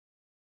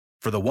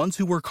For the ones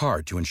who work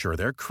hard to ensure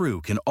their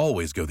crew can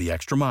always go the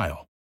extra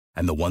mile,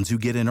 and the ones who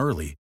get in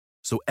early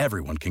so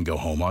everyone can go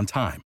home on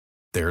time,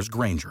 there's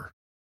Grainger,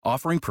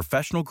 offering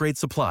professional-grade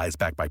supplies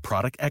backed by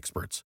product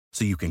experts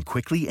so you can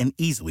quickly and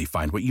easily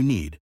find what you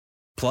need.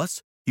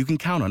 Plus, you can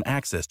count on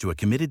access to a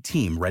committed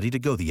team ready to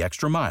go the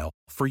extra mile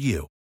for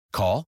you.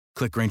 Call,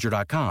 click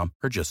Grainger.com,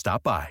 or just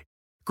stop by.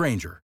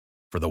 Grainger,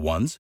 for the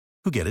ones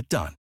who get it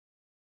done.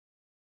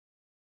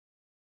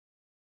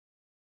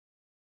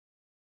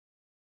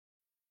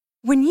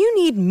 When you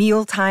need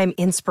mealtime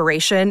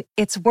inspiration,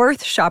 it's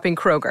worth shopping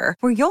Kroger,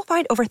 where you'll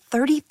find over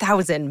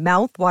 30,000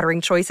 mouth-watering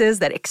choices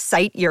that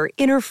excite your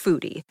inner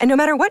foodie. And no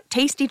matter what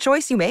tasty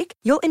choice you make,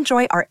 you'll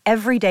enjoy our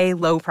everyday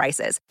low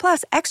prices,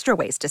 plus extra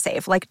ways to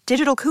save, like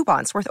digital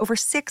coupons worth over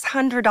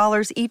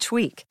 $600 each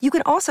week. You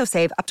can also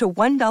save up to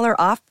 $1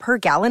 off per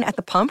gallon at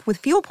the pump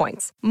with fuel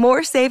points.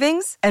 More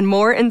savings and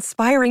more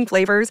inspiring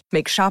flavors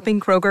make shopping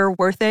Kroger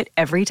worth it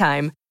every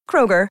time.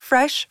 Kroger,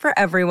 fresh for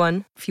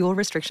everyone. Fuel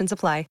restrictions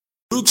apply.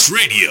 Roots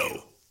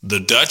Radio, the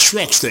Dutch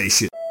rock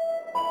station.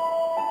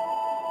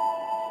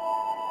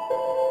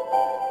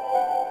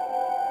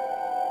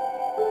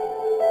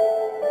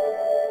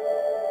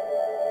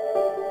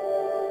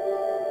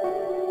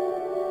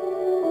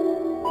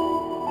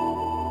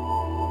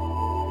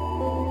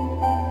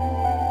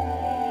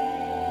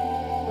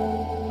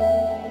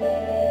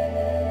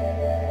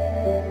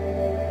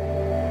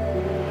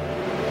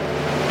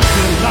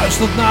 Je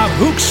luistert naar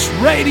Hooks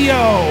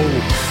Radio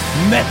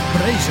met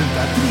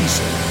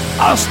presentatrice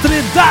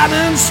Astrid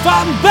Danens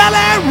van Bel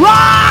Air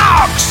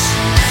Rocks!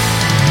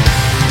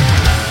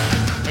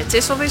 Het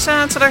is alweer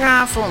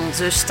zaterdagavond,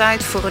 dus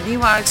tijd voor een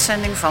nieuwe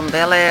uitzending van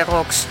Bel Air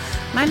Rocks.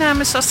 Mijn naam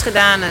is Astrid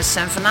Danens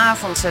en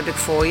vanavond heb ik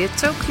voor je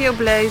Tokyo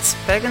Blade,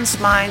 Pagan's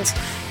Mind,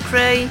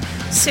 Prey,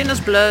 Sinner's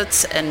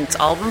Blood en het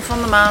album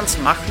van de maand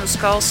Magnus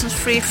Carlsen's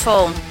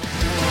Freefall.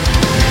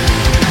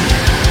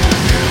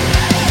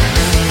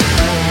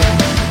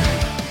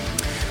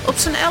 Op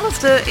zijn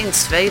 11e in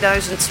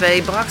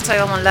 2002 bracht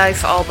hij al een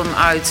live album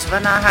uit,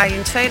 waarna hij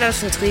in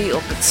 2003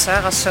 op het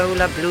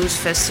Sarasota Blues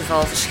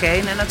Festival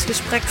verscheen en het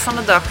gesprek van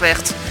de dag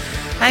werd.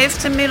 Hij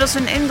heeft inmiddels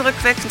een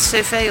indrukwekkend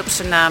cv op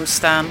zijn naam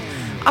staan.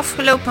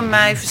 Afgelopen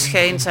mei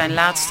verscheen zijn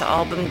laatste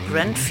album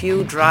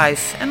Grandview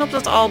Drive en op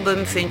dat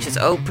album vind je het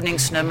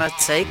openingsnummer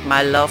Take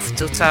My Love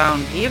to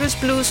Town. Hier is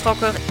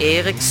bluesrocker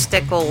Erik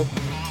Stekkel.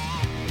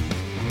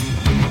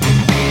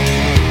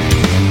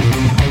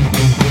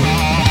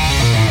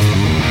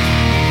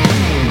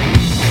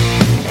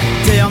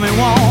 Tell me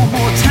one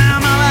more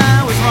time how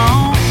I was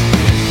wrong.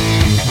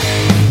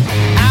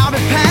 I'll be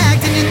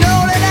packed and you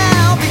know that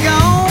I'll be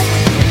gone.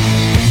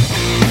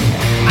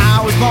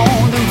 I was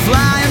born to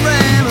fly and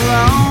ramble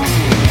on.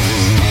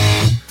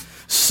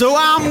 So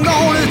I'm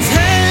gonna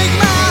take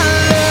my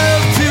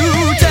love to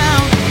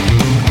town.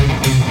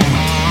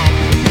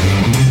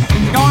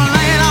 Gonna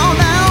lay it all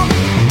down.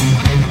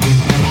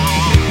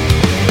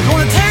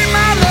 Gonna take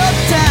my love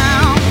to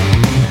town.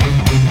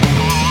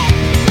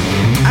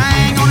 I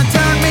ain't gonna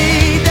turn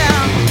me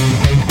down.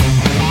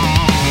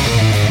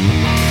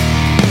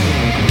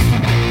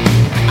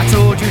 I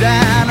told you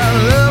that our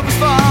love was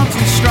far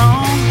too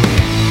strong.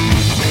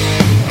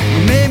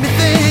 You made me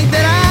think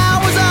that I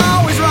was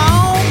always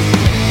wrong.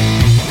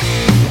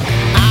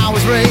 I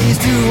was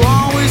raised to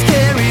always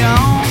carry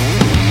on.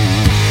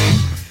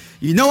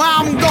 You know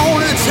I'm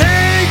gonna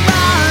take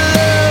my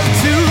love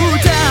to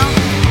town.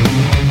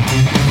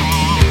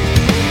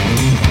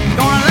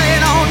 Gonna lay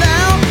it all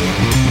down.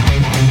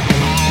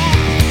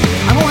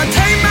 I'm gonna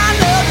take my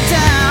love to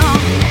town.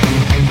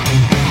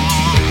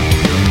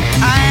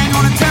 I ain't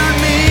gonna turn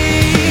me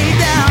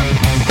down.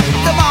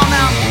 Come on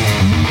now.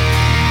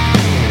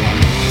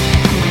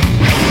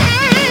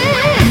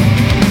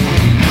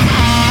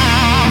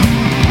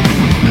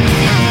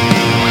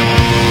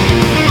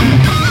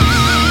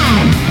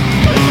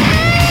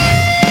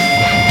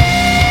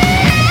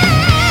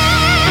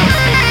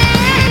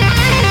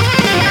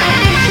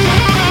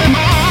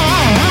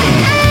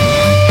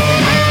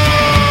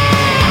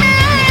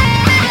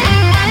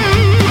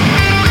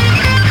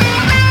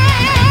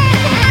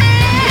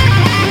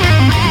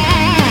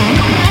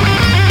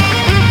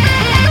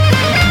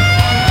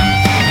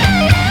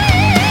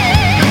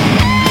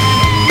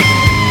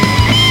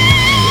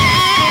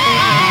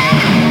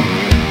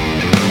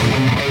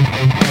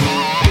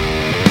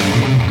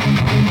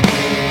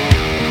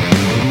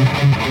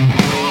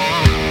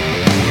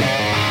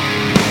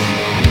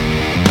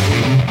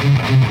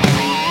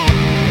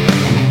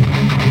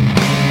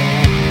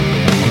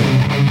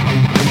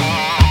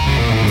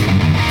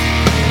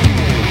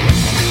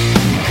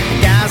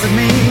 Guys that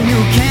mean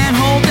you can't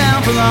hold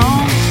down for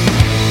long.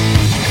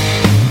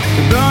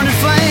 The burning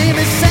flame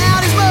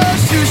inside is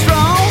much too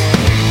strong.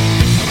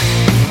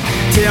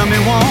 Tell me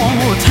one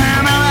more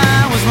time how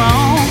I was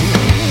wrong.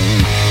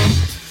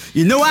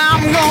 You know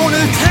I'm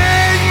gonna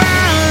take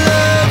my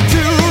love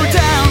to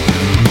town.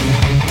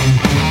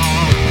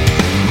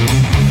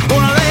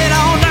 Gonna lay it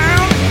all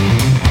down.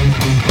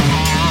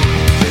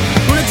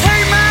 Gonna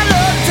take my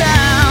love to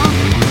town.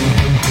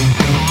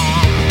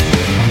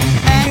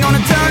 Ain't gonna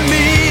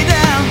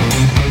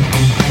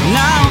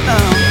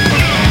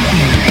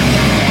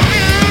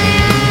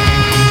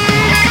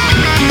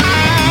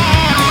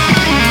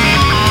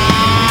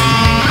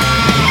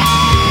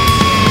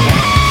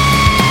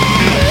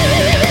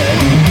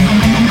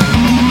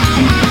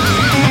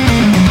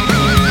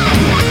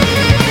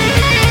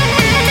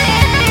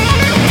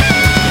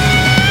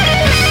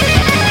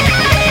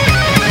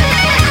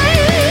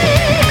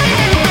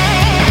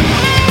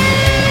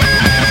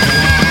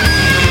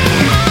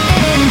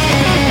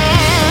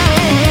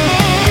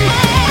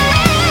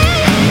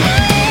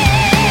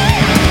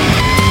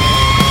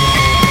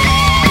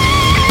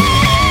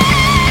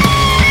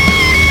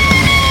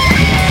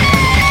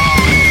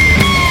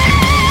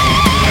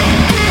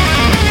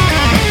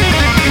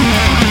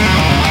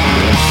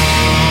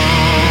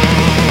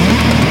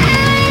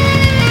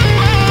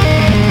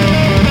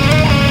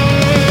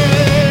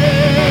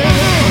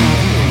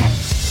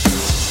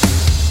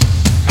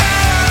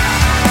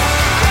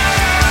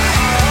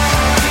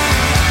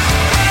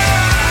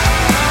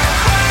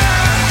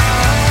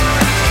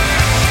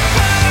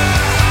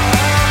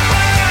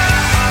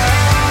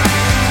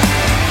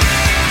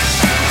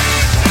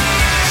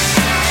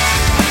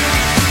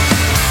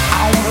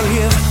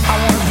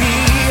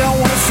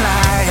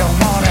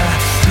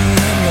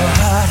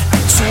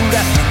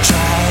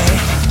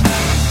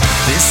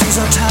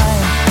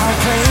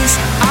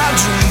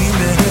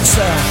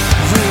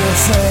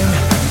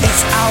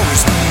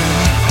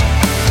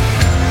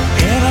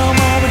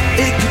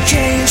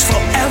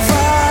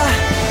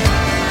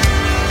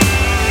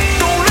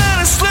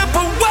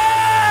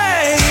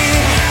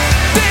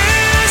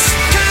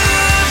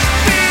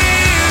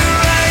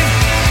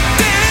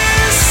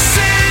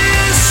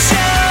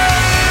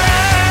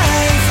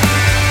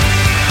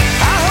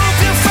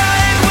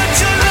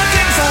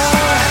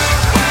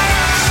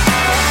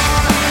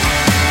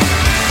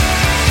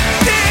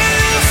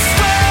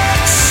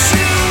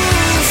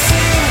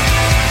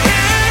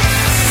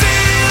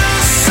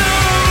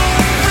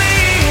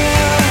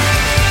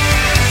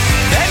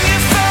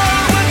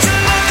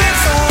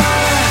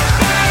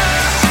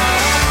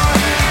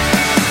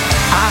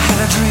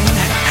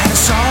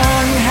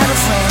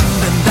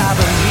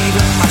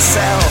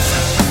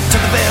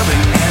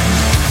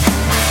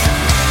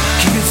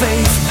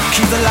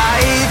the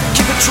light,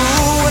 keep it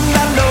true, and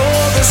I know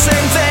the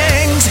same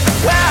things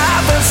will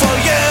happen for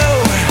you.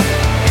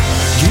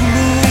 You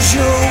lose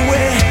your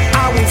way,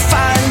 I will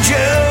find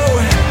you.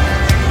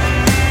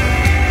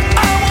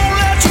 I won't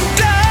let you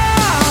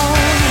down.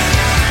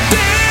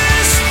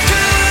 This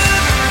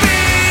could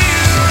be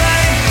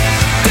right.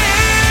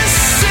 This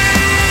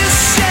is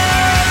your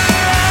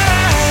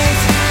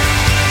life.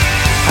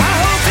 I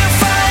hope you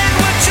find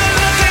what you're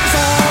looking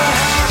for.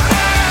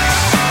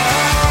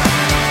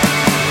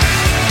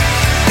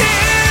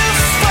 If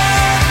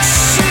what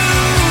you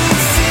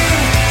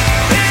feel,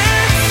 it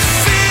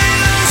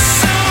feels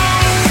so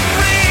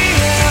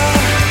real,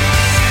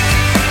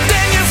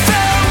 then you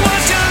found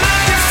what you're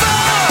looking for.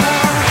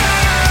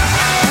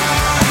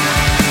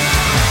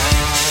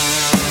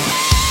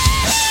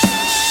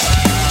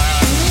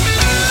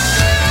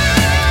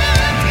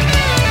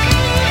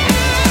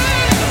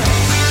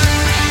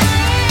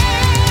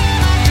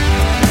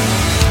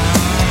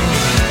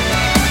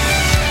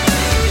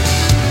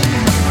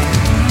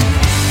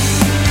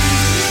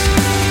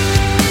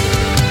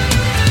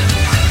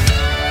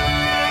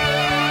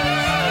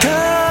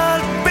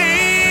 Could be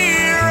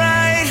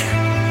right.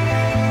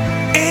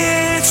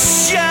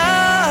 It's your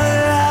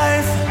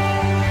life.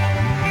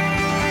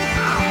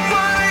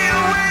 What are you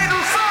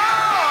waiting for?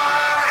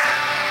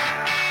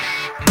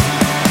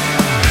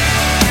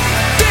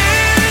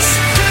 This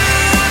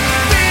could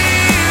be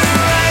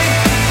right.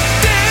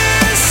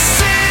 This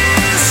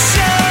is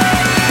your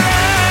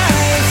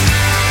life.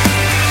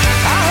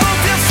 I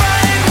hope you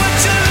find what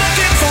you're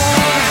looking for.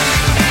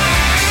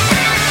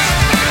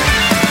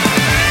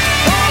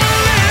 Wanna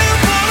live,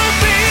 wanna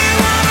be,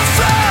 wanna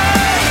fly.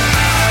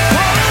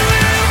 Wanna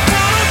live,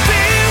 wanna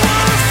be,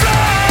 wanna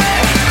fly.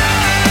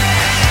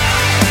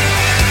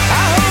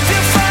 I hope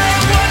you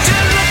find what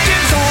you're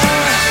looking for.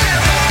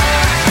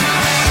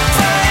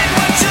 Find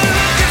what you're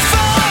looking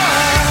for.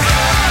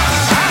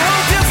 I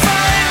hope you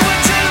find what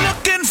you're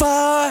looking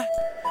for.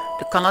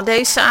 De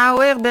Canadese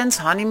AOR-band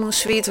Honeymoon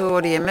Suite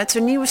hoorde je met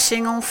de nieuwe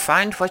single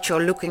Find What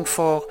You're Looking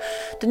For.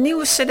 De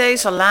nieuwe cd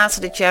zal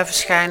later dit jaar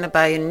verschijnen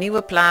bij een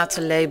nieuwe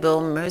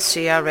platenlabel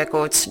Mercia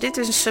Records. Dit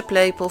is een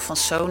sublabel van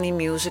Sony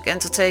Music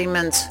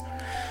Entertainment.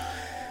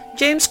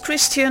 James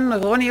Christian,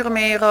 Ronnie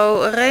Romero,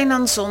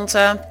 Renan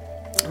Zonta,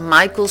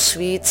 Michael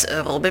Sweet,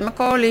 Robin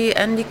McCauley,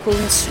 Andy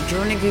Koens,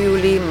 Johnny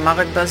Giuli,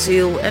 Mark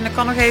Basile en ik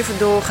kan nog even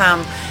doorgaan.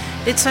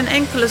 Dit zijn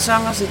enkele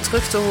zangers die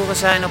terug te horen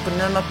zijn op het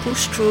nummer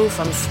Push Through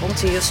van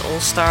Frontiers All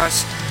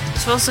Stars.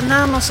 Zoals de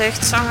naam al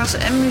zegt, zangers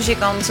en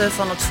muzikanten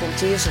van het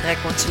Frontiers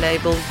Records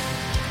label.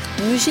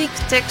 Muziek,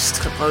 tekst,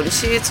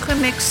 geproduceerd,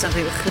 gemixt en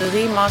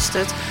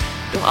geremasterd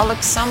door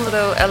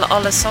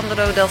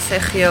Alessandro Del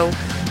Vecchio,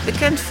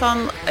 bekend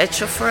van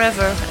Edge of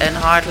Forever en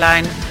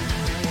Hardline.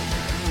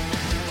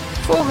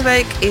 Vorige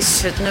week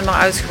is het nummer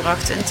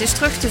uitgebracht en het is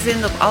terug te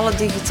vinden op alle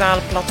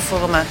digitale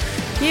platformen.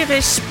 Hier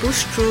is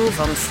Push Through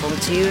van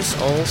Frontiers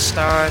All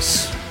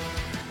Stars.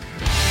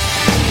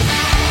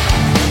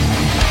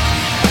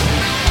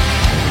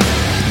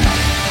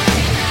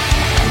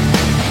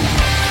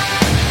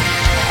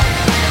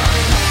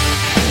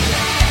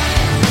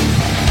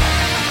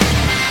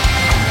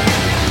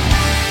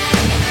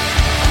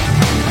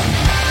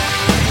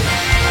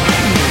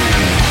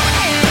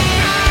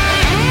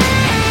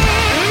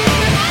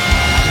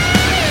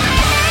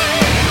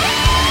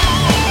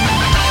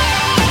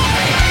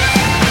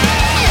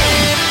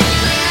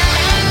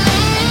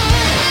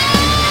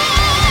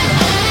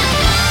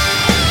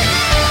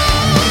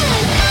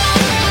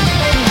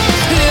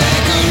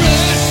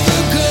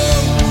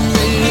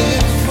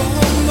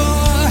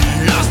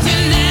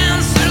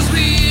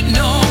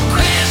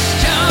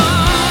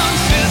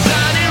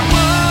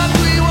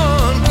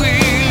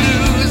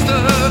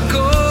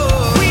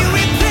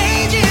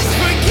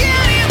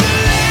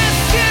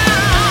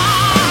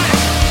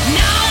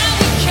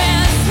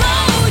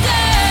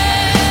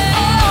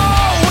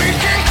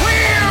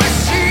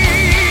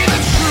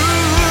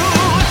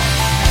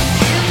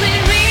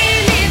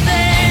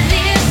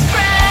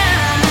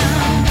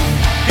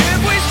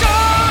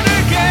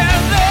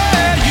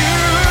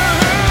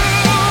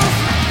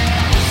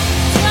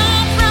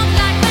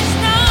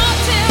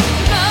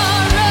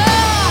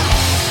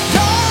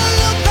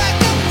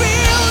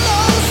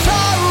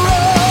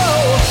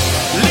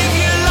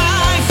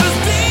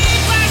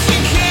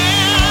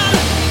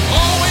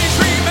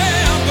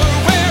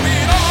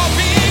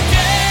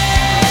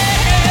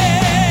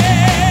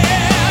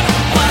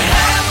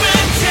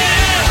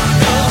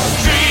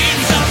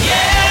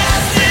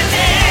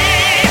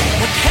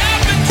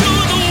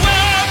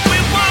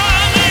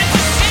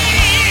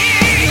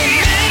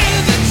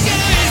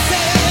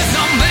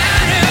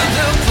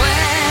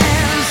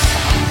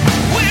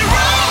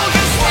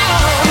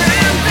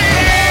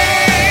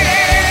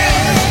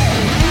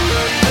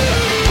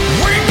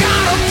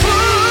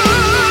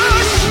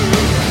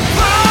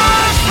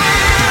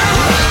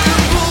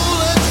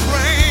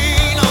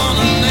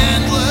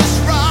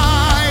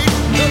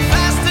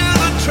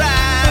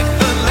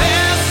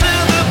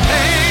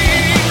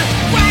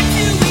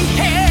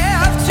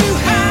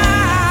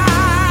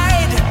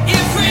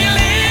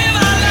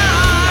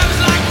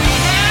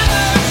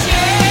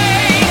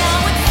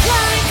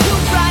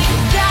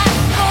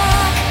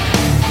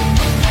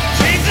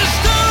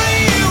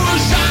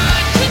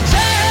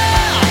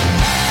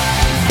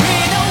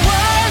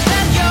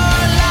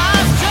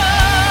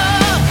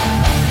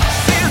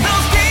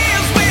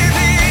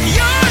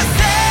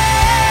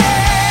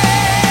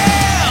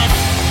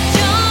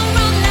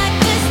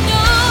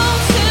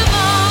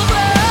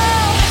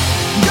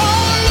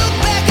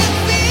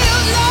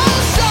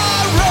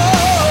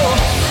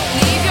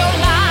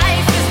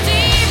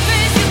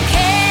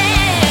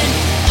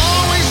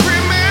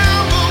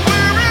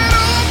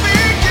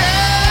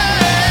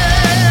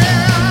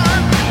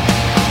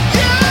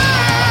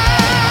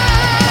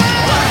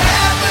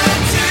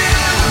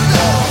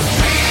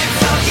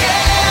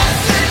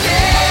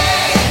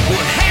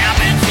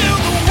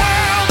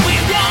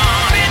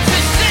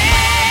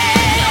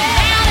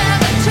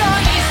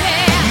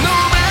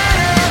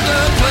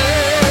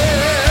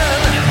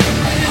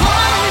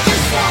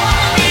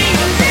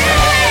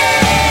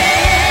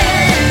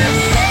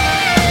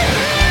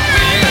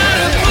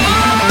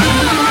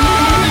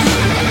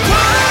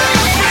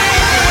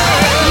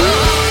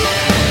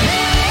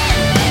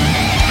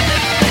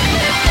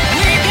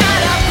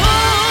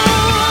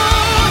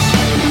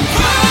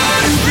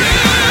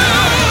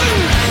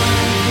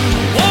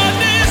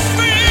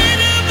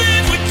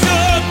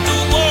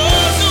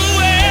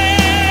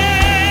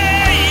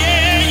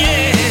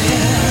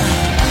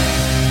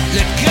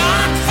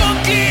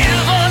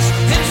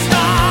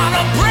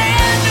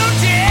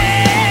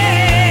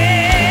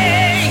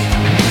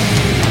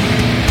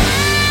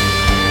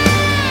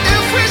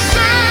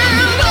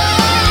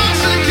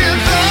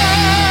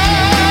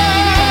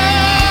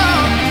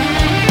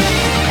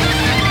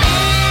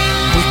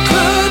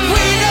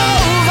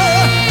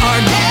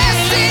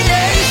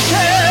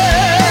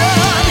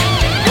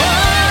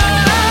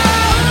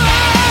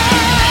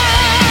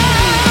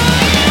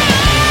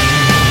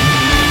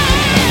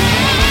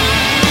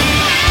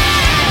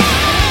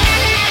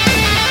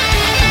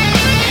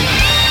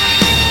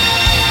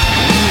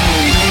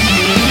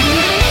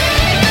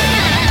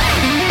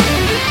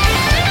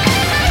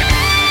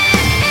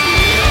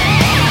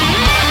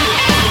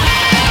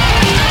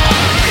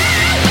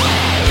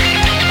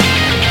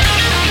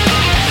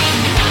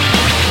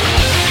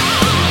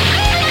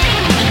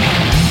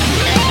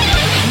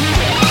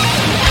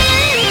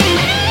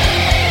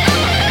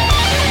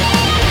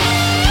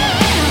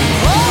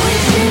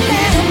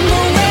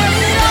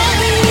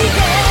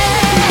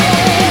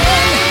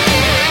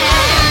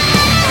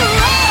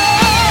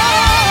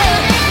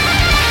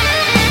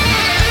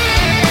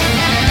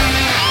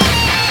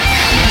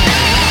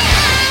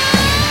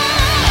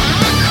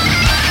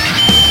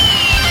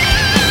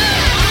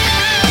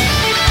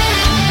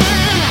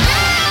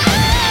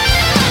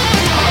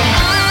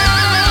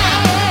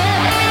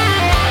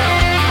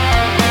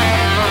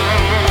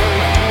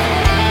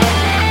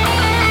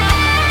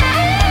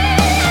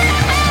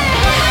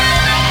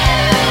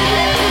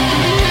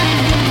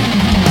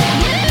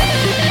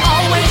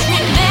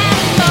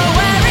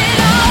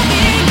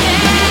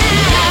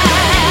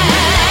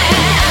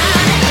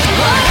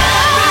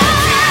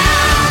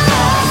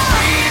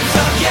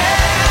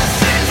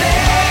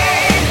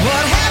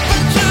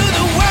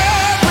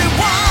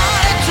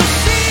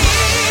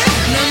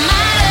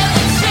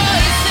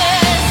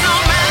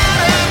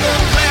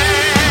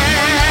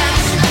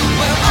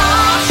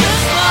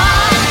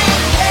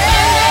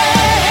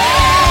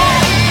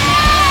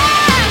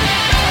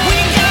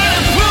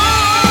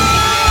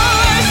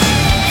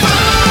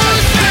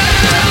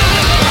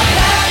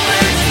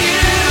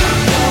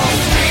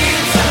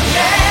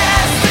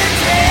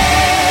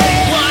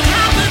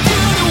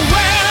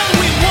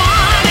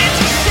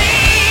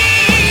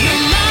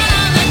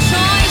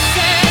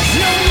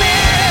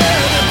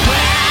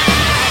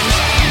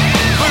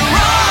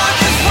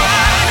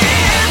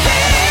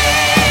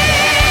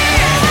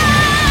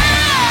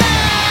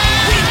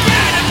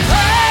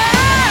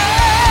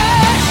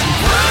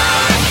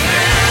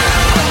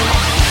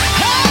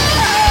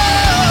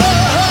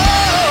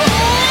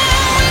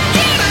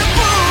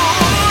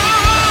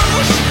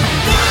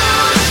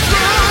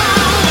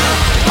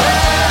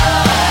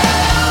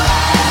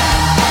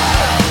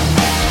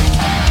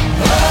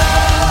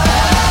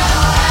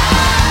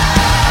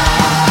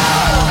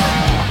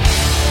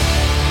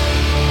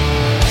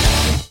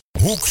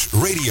 Hooks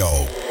Radio.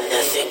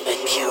 Nothing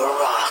but pure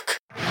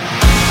rock.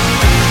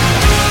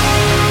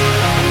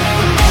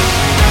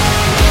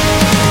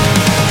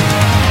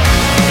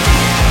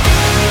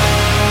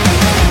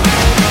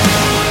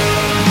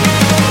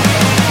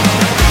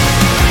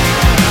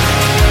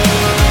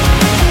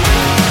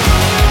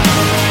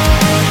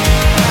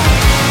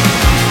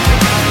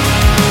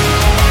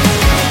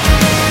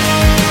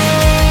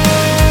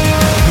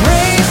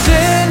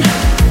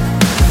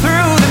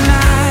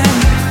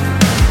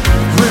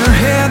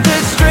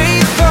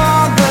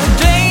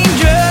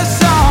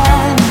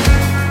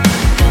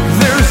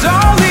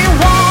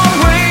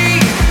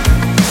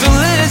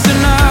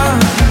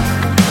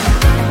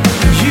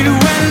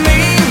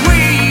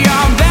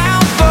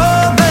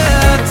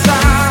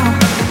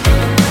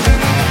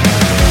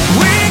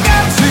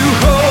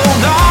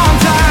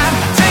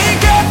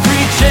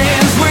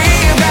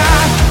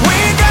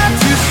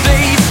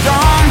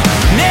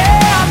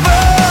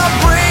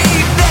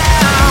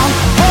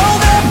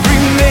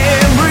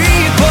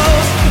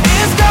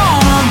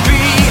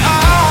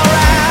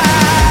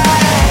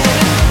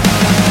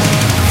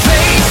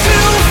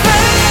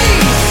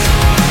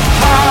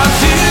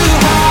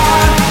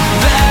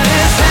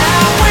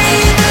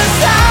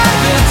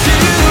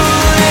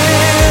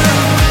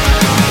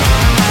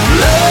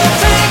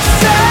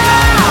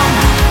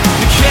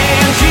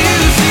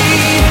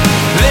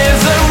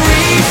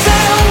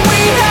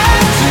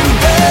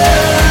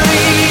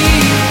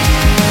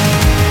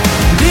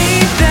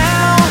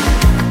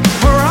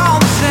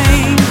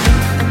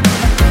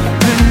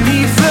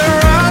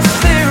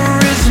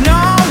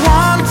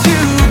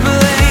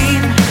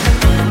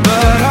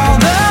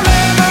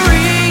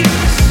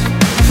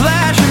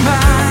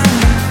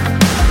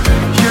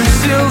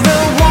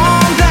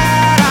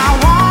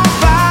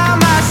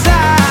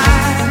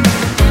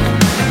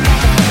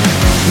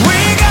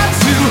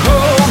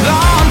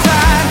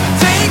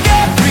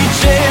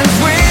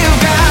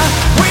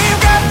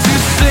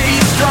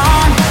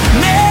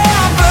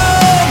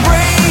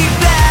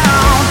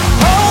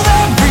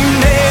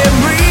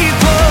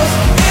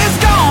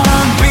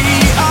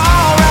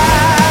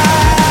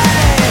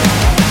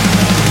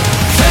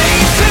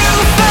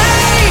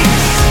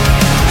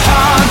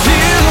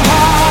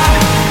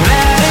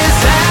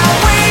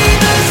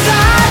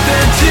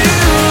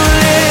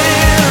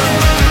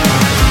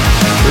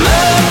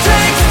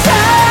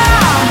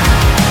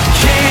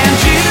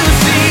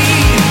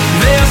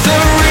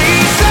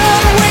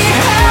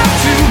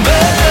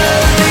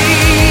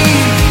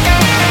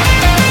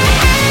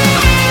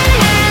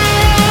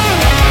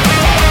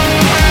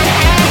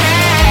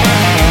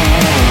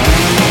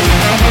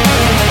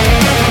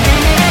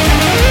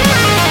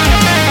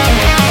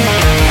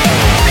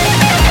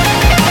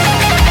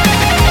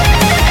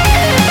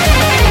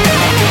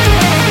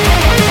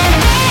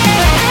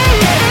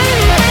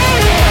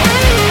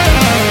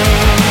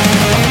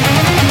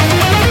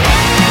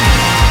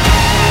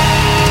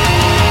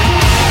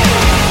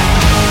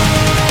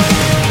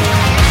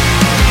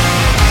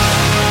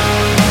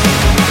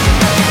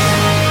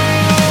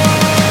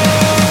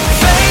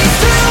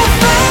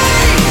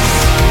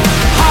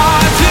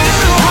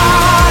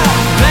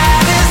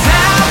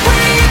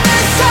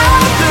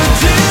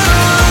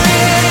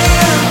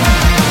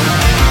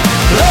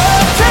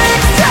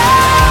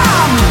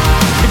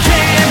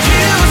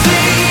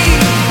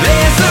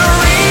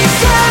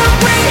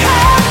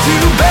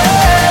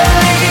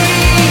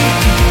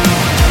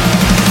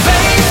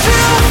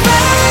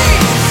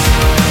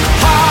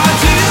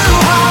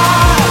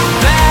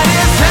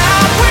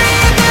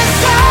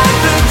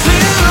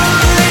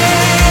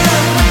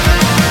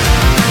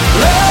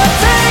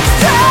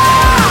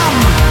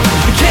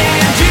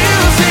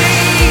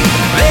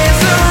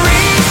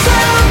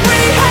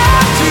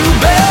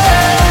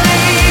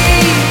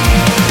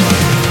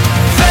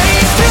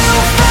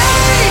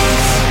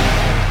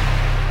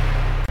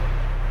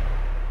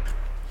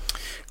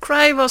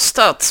 Was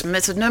dat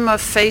met het nummer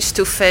Face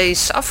to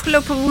Face,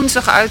 afgelopen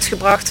woensdag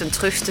uitgebracht en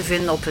terug te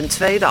vinden op hun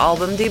tweede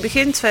album die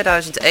begin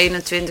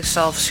 2021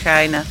 zal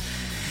verschijnen.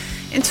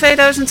 In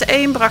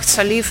 2001 bracht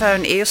Saliva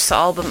hun eerste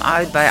album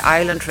uit bij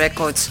Island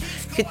Records,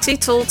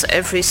 getiteld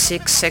Every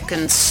 6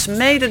 Seconds.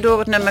 Mede door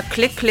het nummer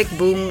Click Click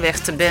Boom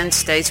werd de band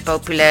steeds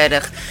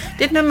populairder.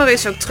 Dit nummer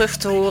is ook terug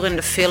te horen in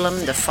de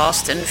film The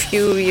Fast and the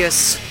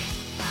Furious.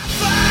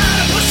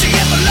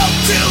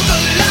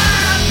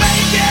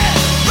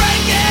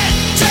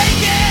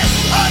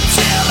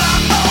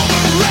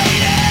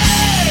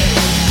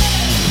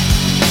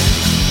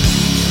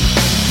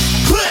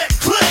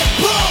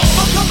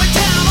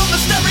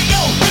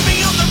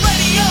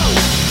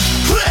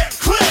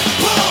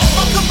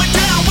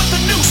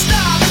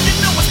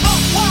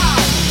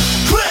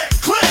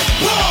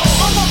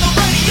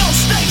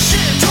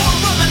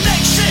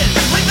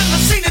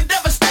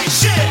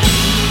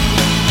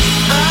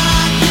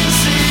 I can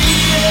see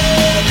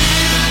it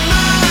in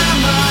my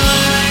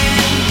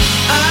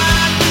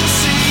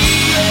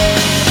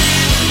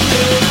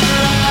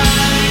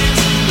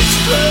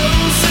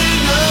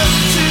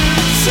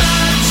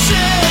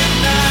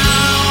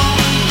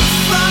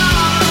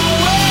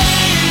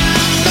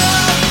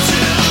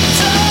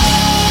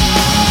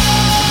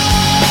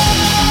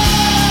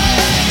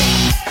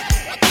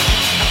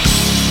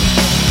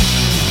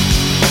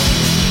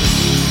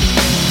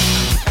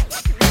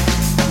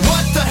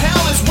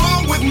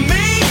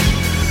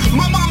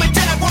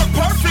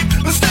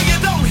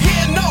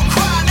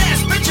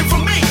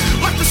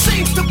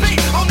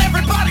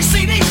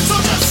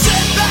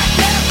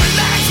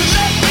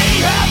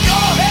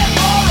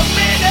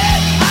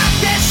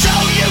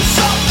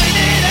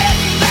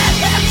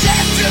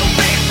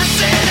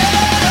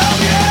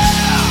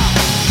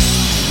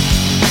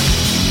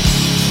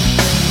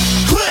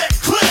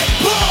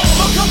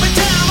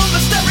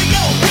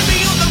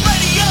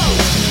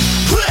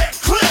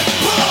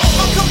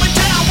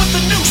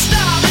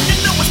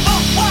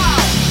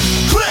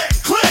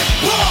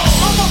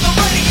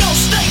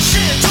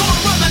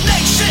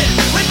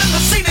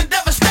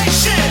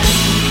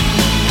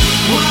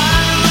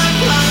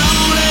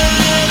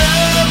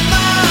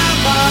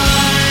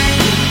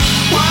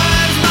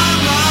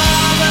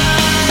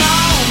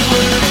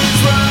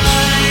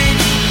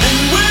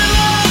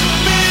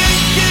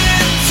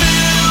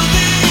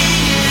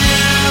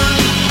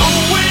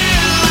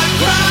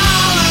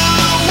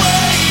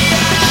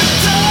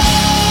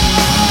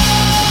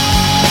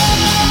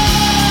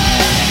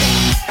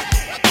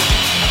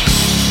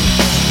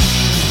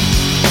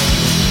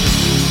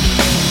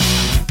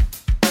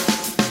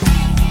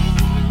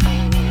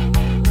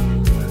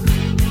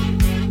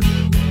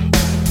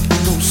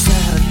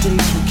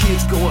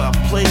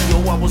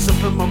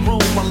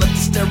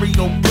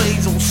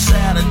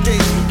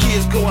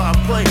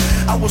boy.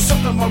 I was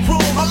up in my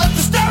room, I let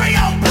the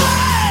stereo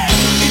play.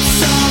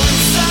 It's all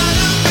inside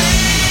of me.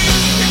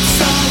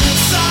 It's all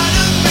inside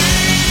of me.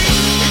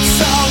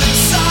 It's all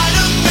inside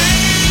of me.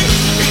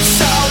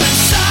 It's all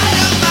inside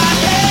of my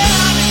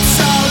head. It's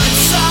all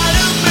inside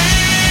of me.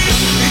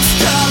 It's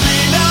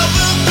coming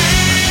over me.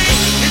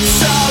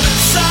 It's all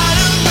inside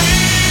of me.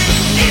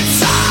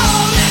 It's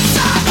all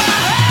inside my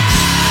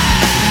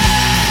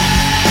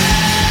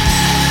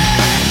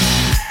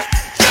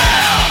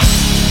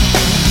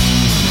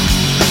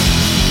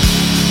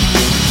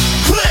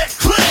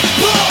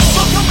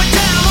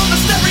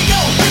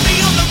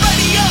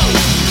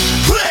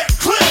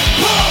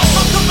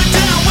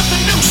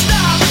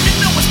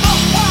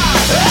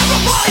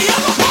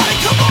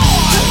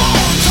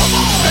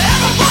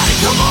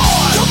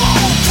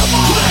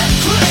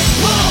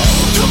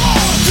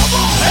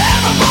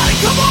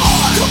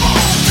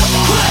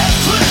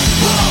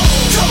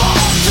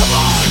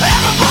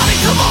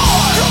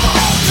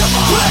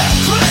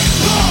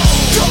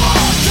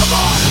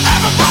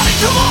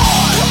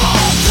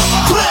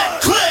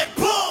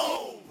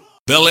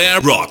Bel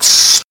Air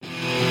Rocks.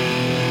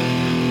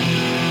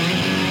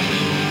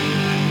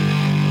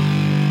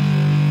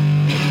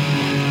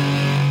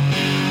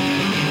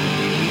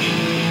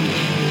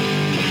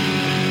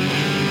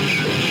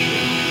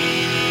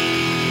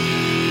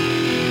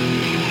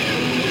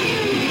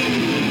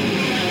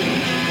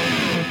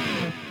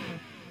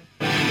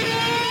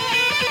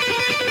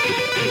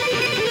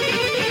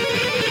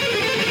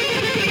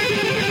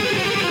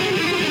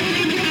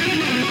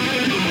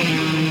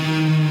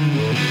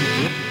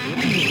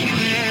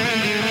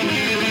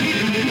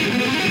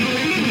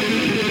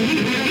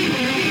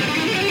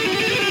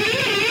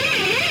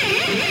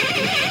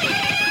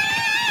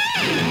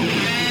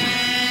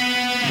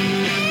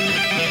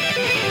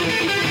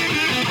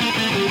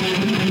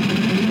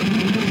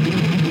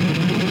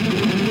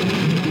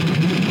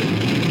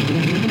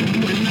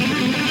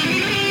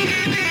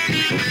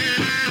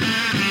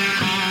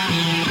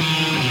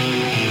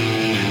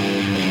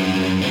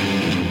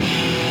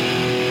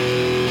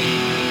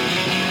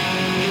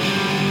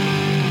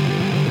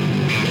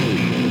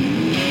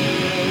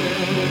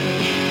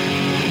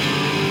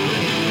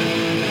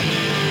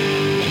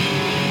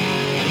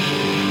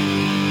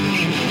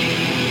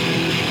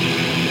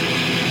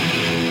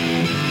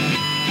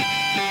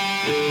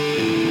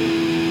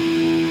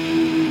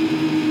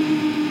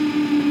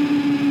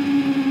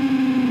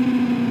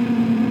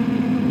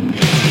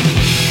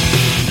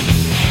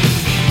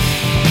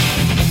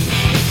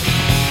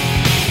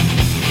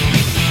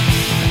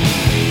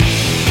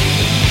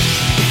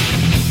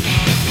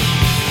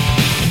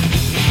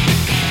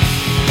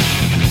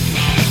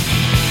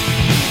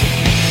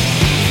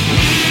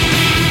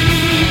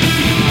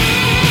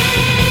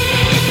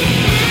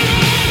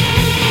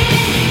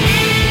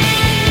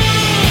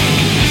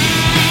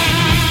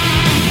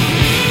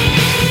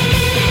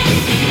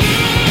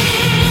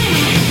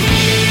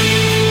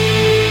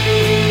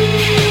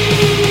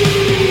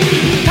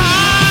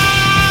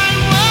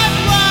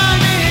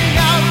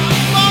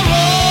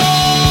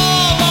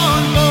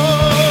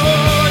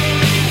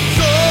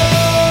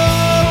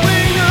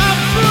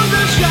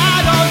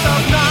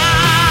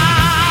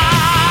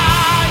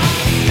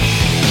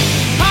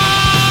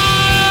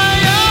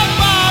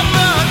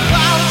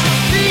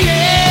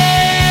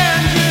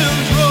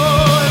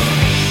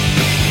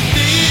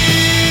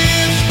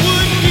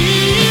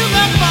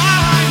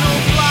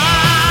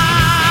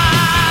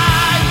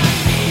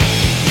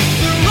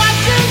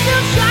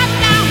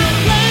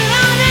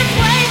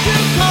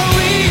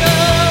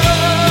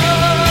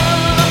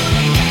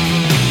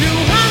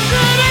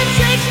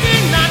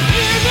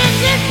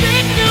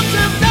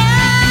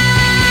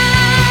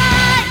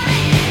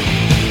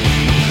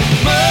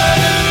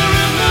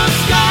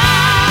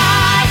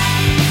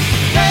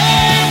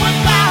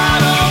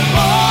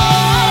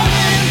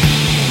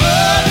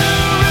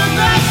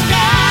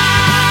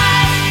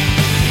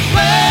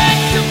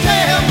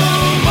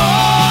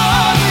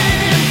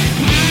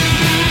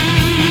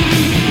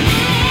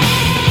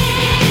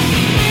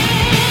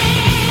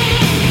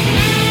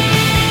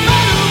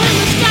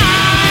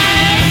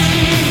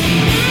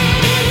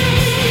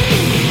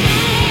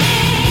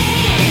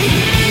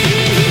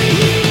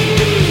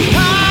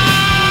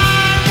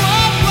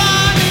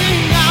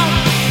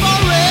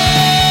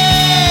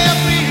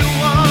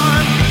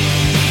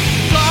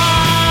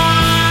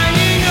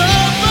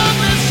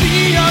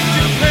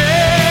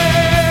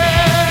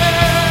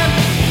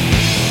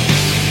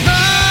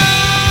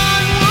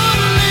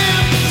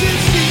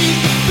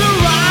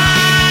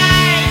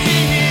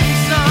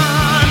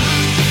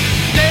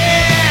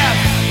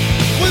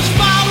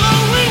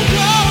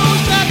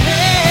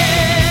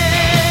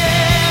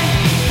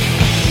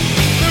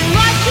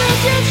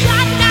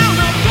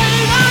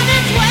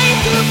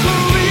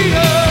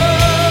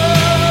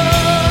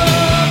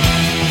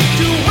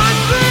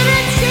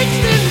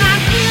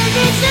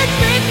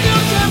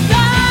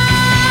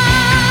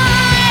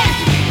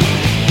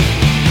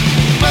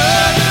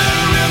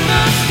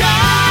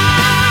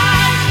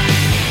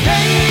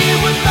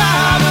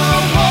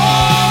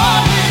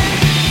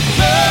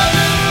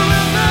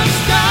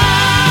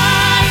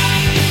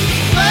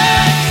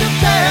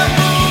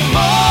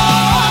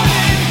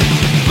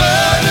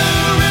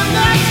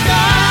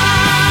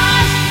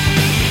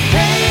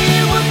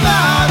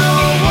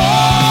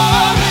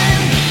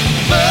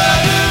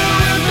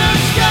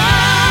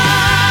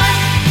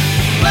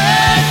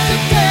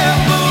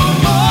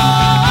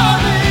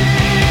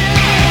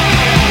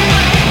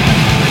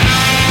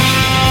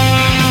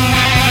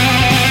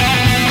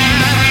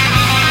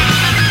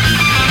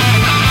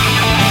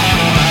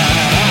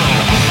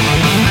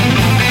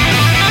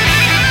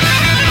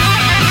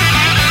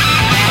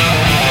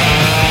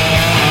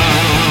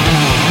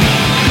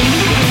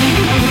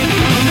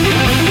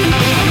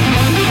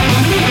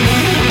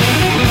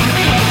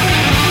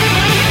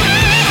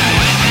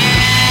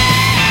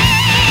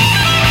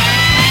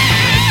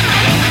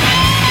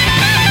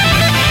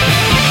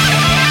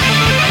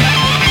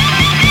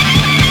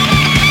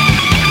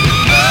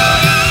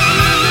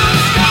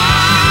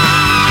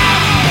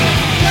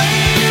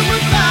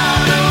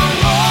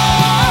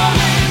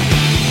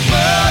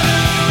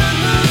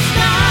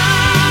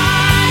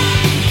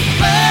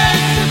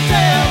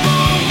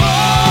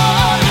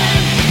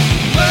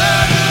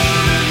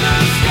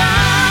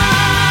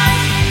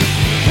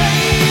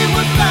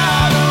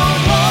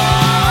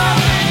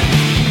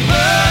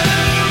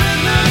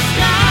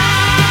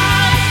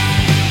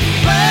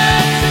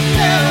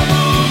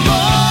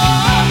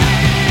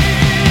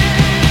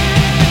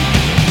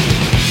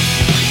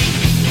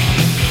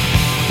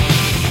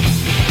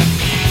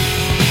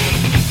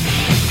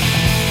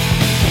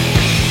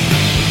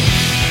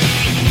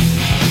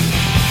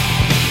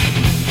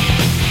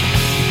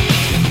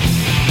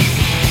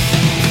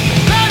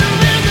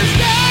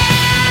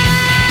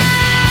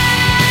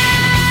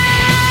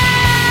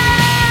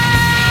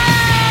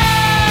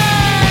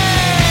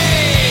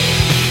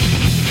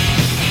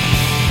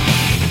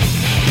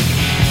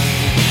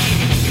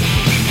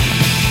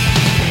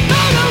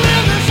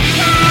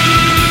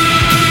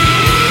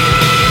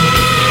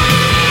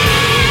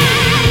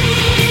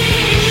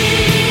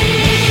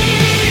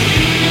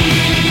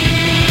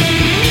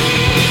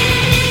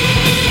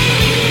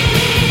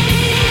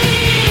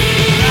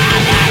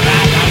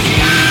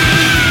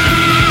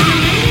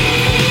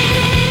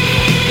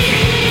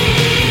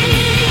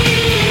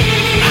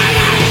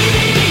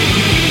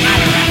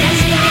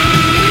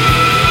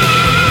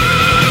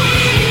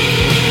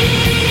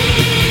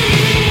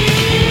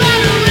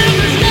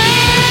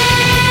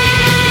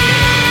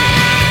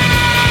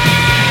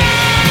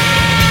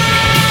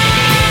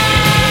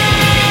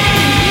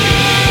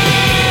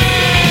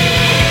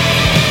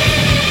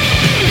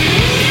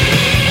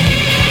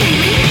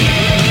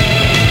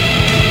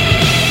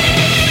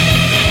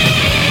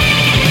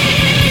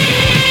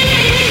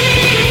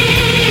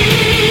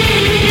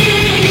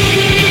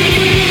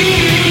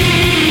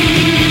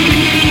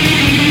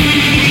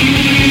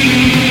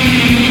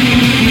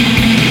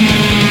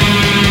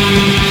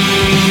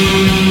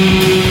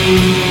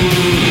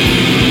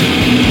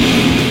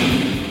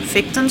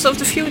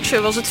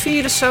 Future was het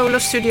 4e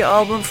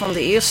solo-studioalbum van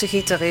de eerste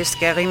gitarist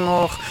Gary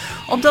Moore.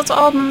 Op dat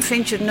album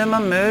vind je het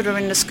nummer Murder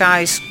in the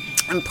Skies,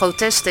 een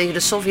protest tegen de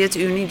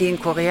Sovjet-Unie die een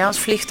Koreaans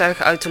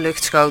vliegtuig uit de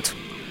lucht schoot.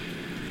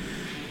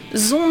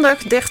 Zondag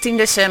 13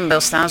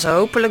 december staan ze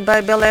hopelijk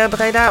bij Bel Air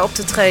Breda op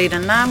te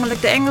treden,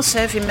 namelijk de Engelse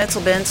heavy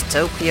metal band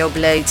Tokyo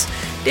Blade.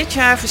 Dit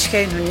jaar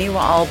verscheen hun nieuwe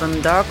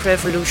album Dark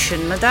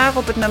Revolution met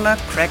daarop het nummer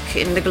Crack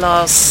in the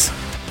Glass.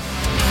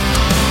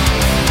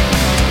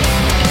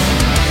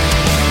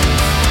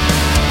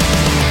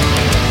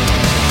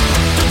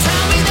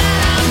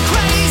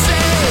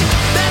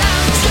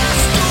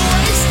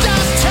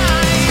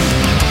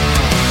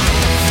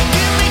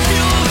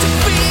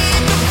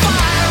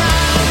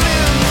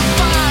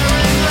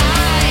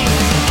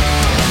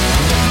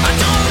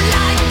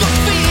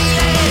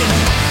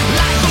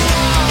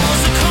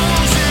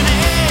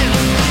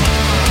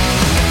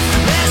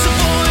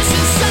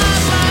 Inside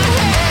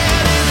my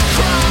head and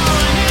crawl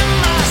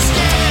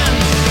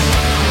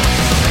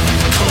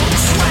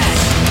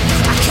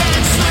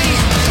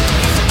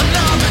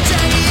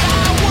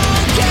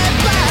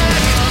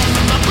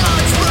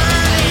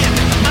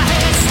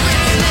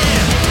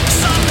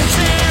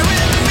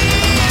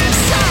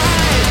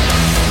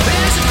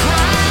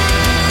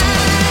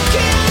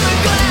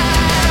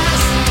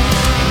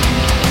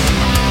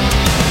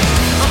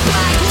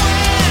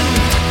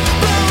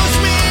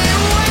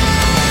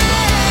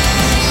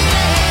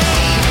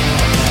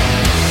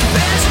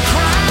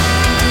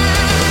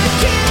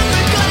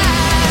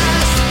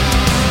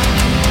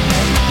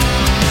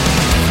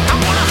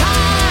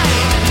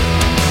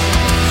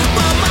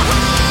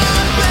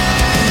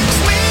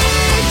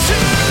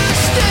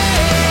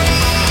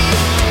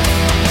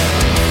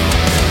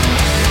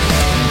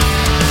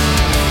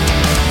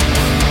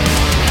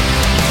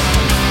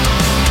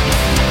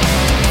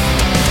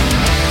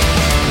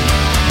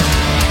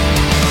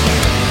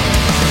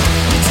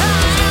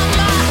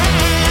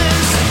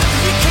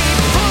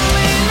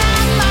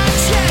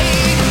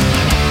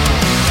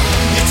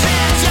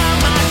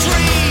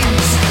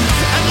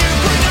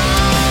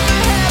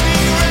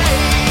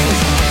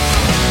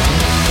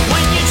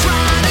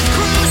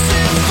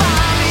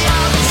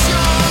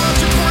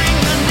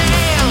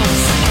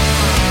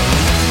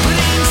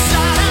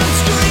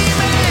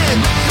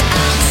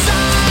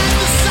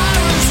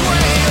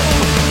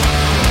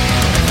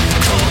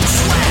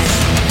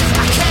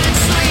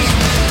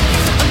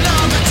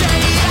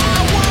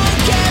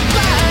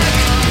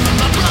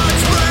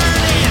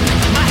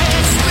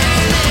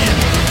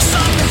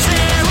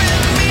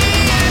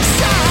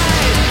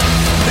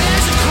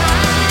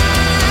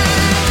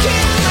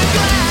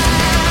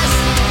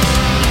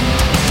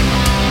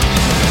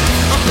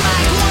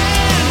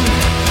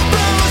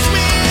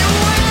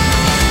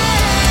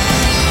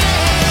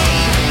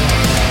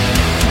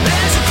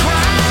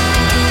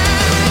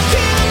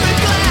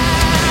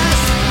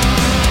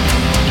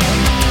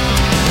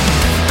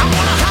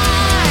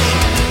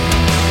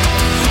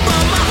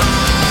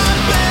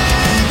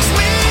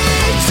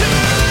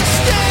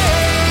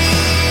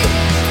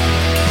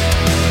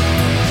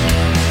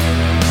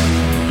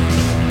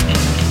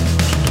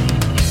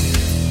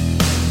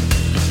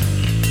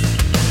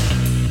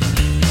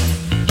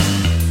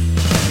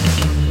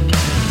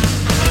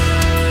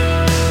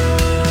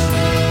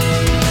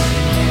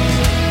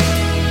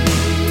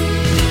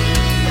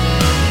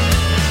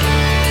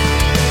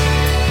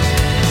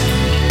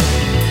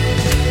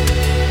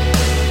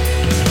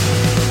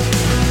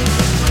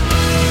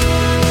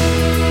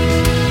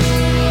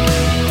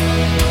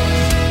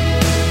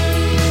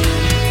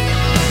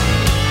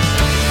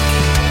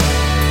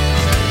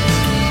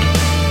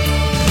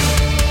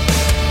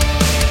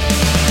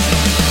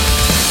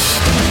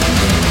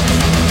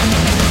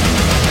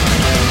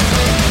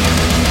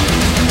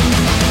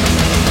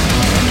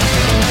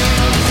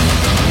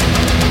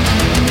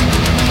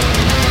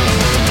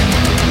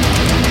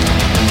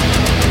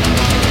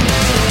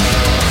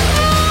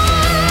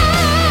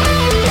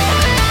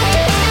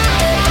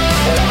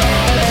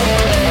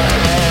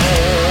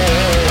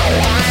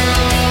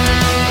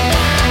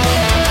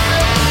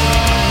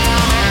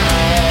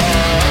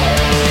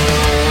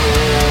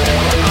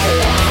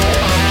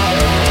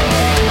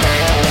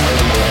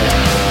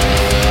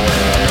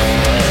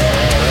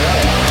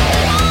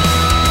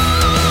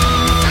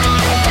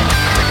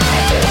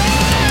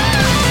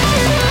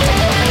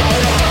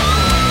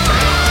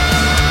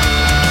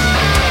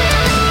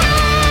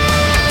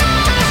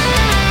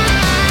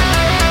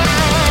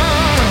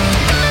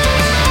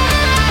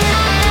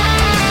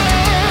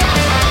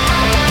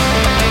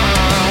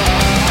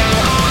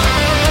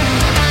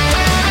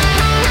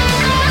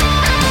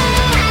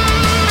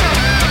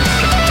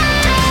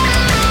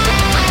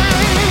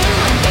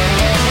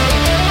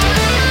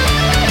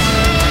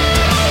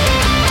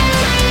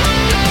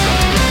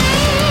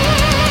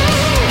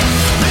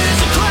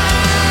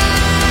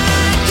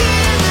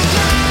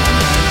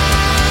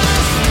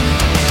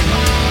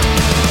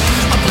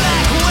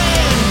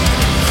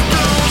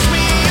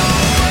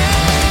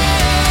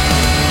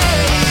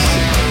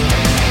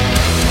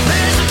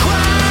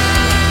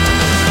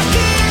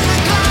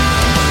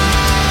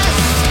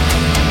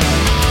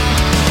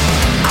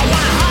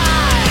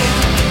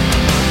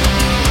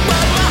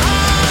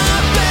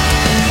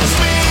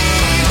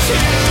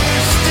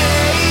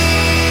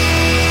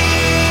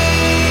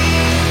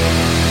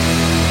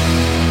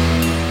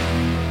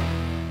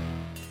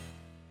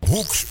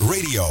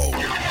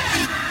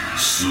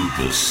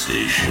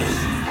Superstation.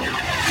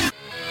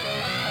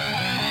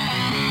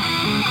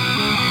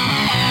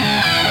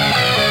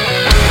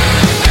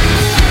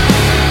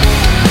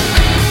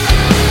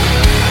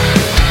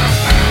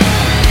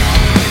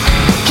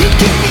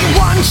 Give me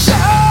one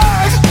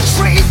shot,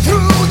 straight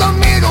through the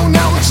middle.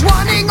 Now it's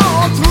running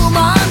all through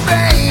my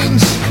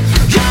veins.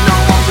 You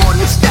know I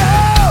wouldn't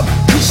stop,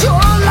 'cause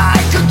you're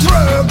like a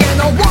drug,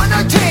 and I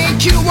wanna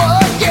take you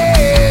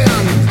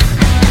again.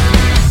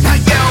 Now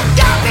you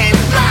got me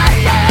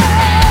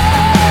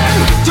flying,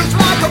 just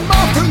like a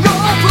moth to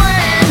your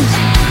brains.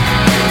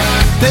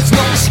 There's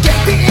no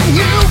escaping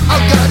you, I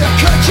gotta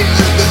cut you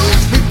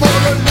loose before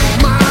I lose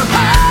my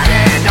heart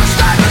in the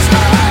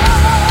stratosphere.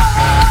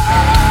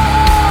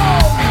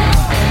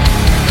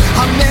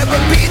 I'll never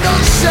be the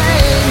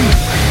same.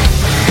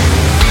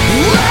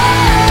 Whoa,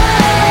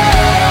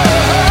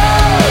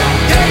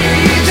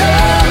 days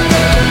of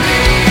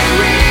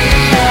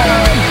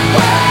delirium.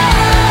 Whoa,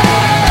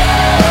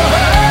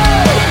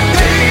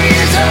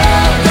 days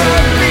of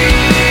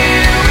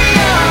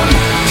delirium.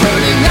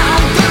 Turning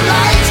out the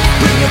lights,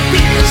 bring your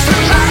fears to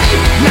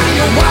life. Now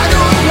you're wide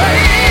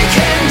awake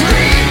and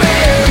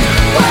dreaming.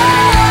 Whoa,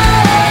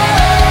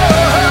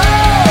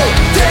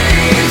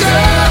 days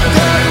of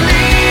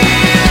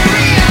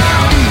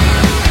delirium.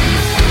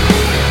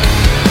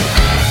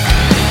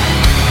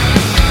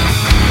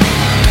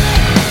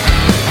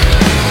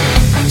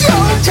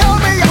 Don't tell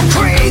me I'm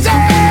crazy,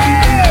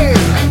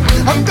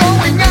 I'm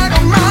going out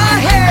of my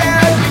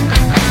head.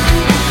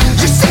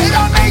 You said I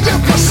made you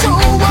feel so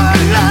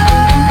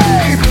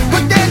alive,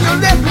 but then you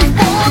left me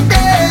for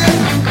dead.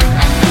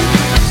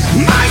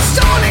 My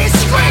soul is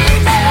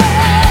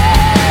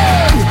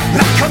screaming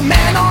like a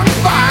man on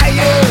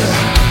fire.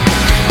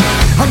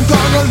 I'm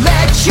gonna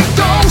let you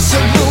go, so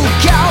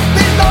look out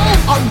below.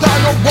 I'm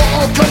gonna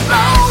walk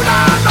alone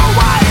on the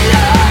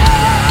wire.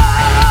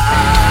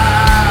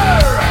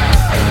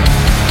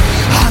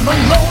 I'm a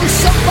lone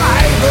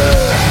survivor.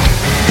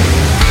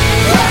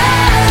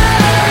 Whoa,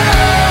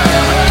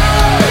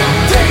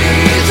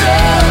 days of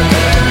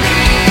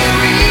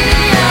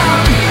delirium.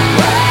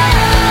 Whoa,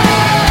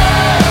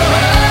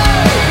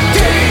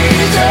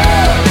 days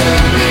of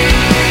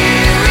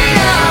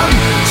delirium.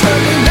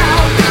 Turning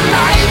out the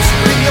lights,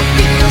 bring your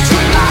fears to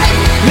life.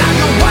 Now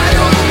you're wide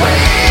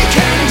awake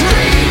and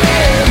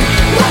dreaming.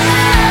 Whoa,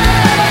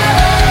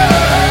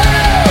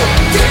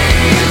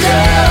 days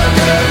of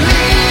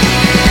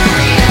delirium.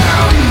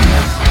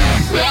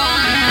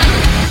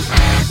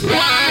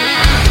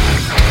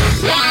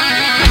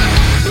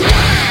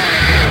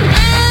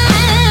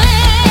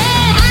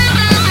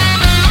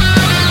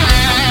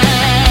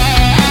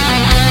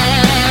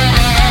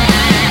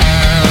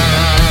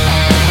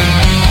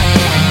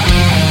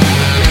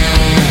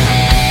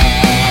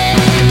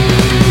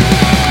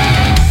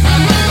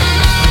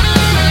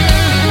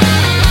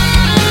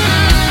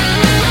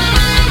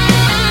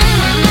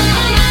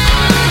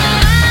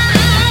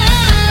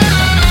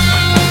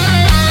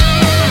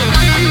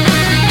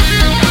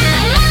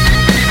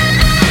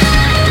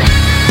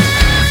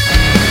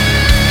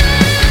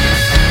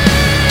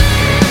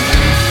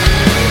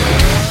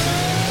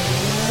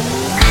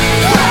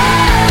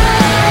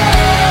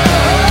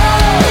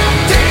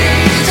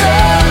 Days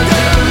of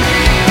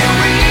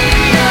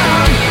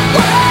delirium.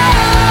 Whoa,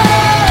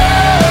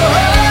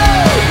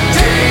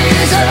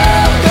 days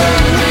of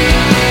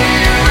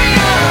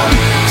delirium.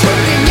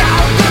 Turning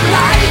out the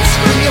lights,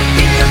 bring your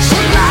fears to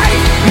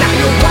life. Now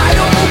you're wide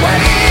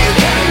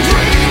awake and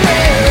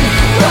dreaming.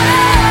 Whoa,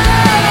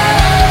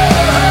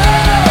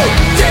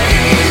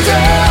 days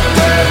of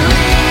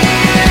delirium.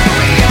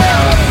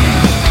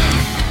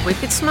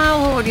 Wicked Smile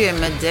hoorde je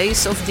met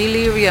Days of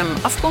Delirium,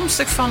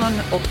 afkomstig van een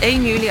op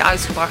 1 juli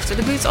uitgebrachte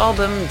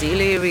debuutalbum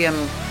Delirium.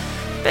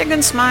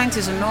 Pagan's Mind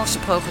is een Noorse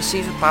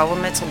progressieve power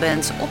metal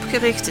band,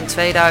 opgericht in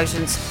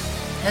 2000.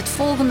 Het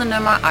volgende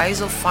nummer,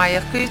 Eyes of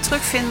Fire, kun je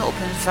terugvinden op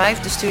hun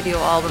 5e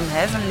studioalbum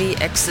Heavenly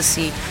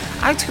Ecstasy,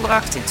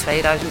 uitgebracht in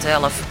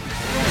 2011.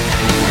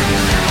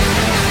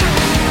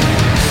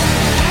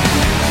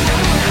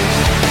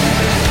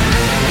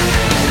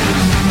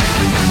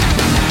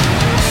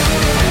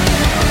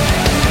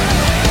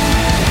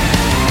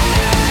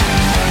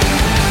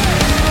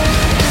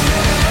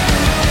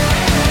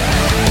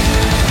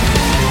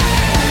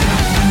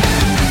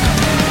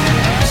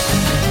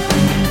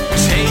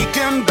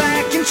 Taken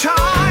back in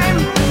time,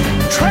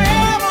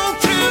 travel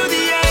through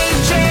the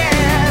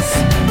ages.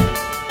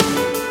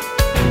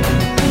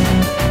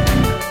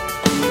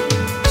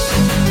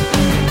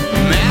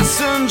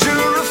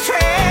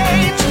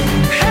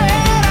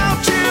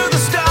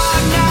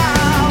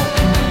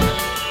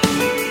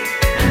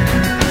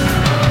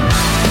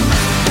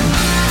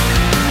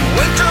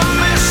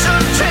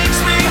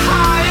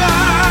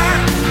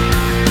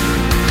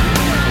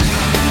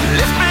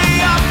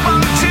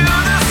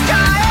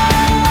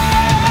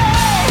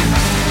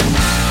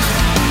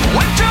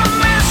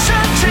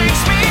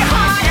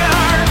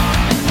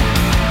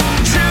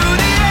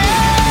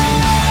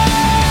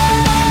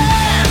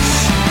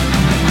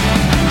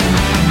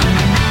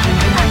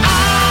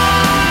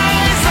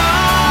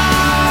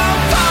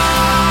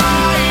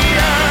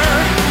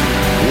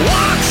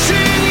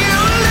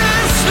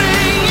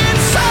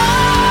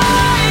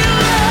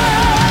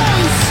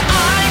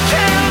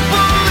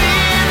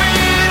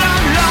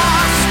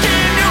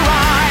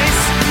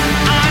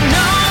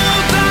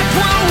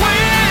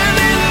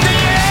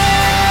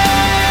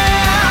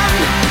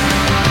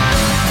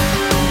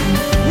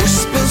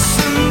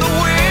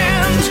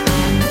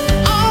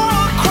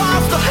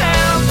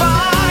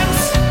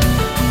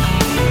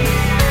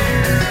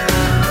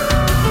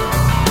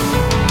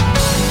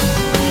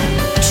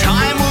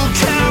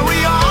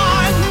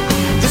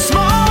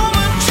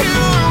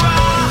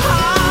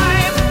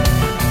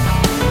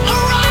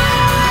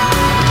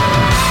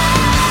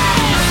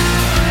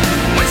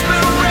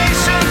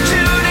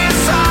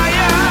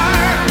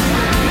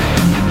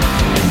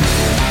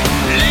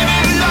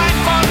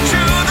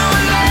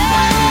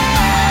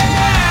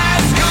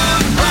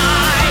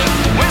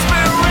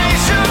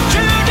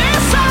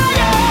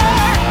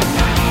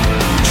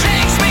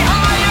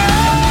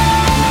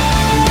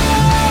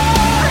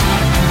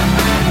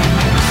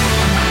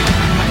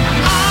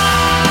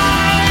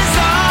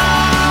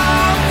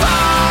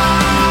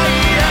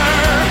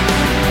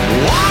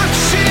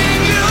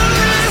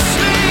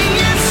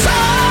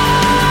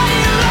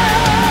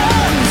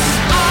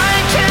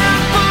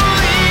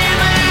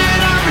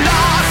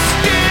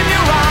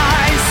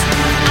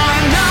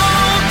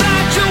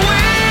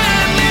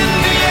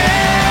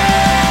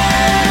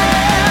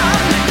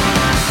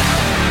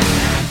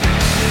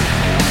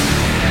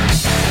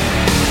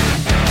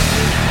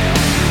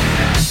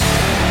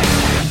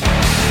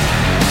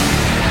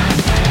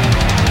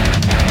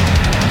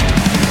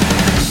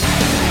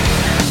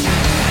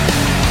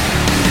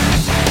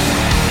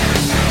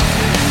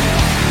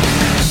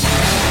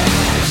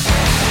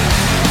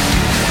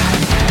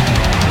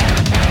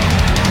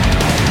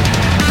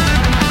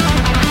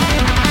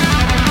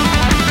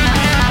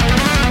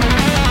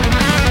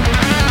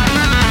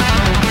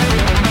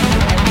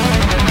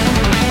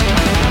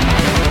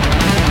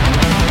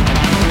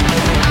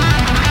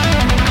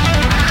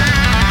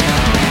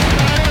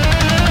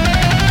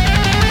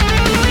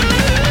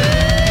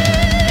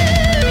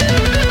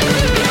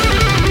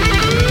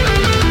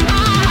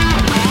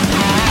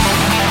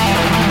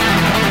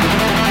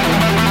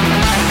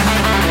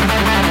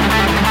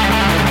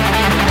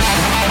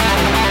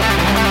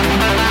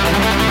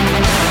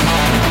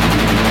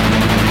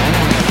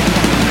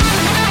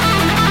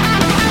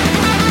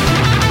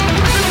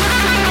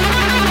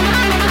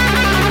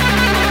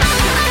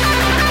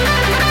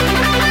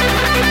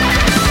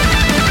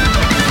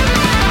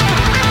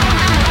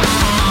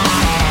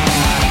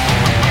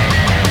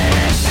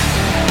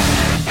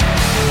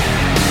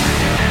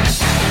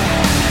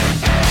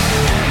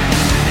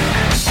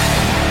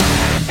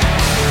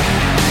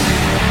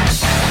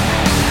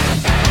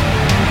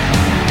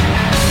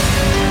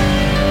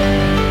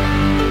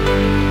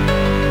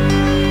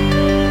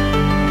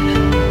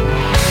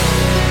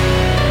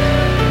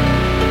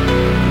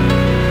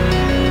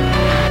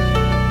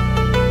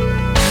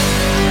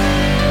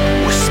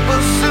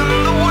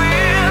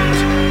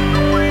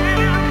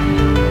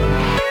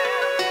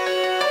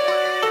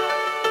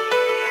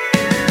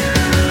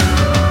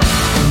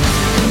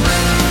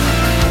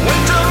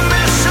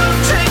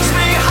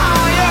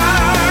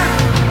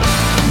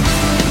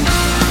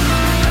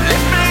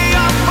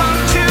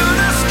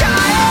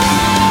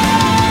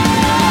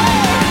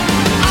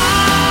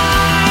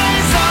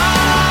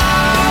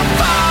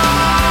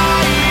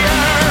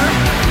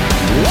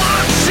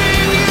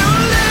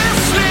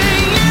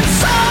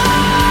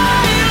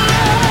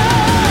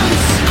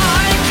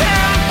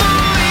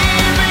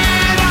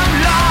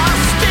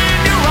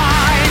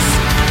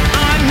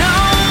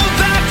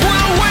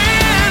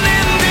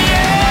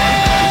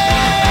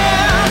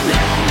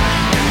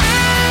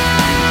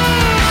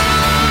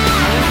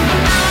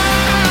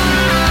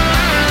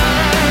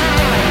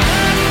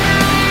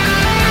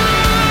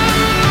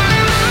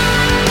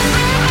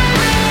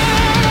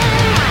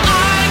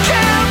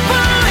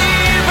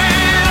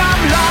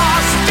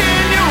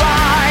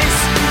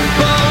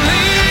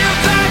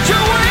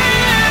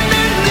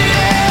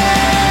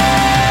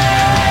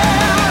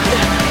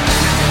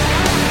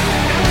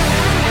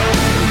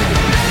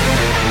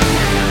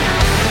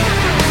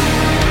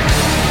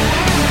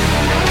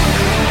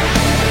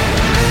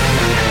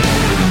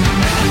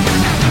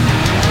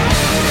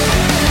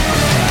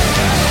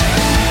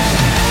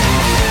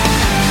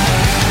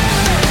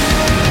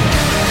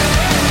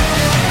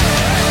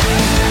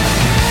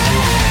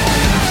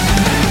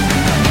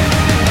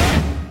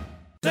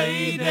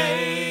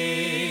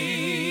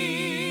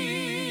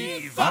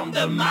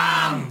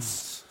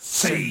 maand.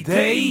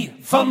 CD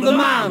van de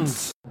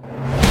maand.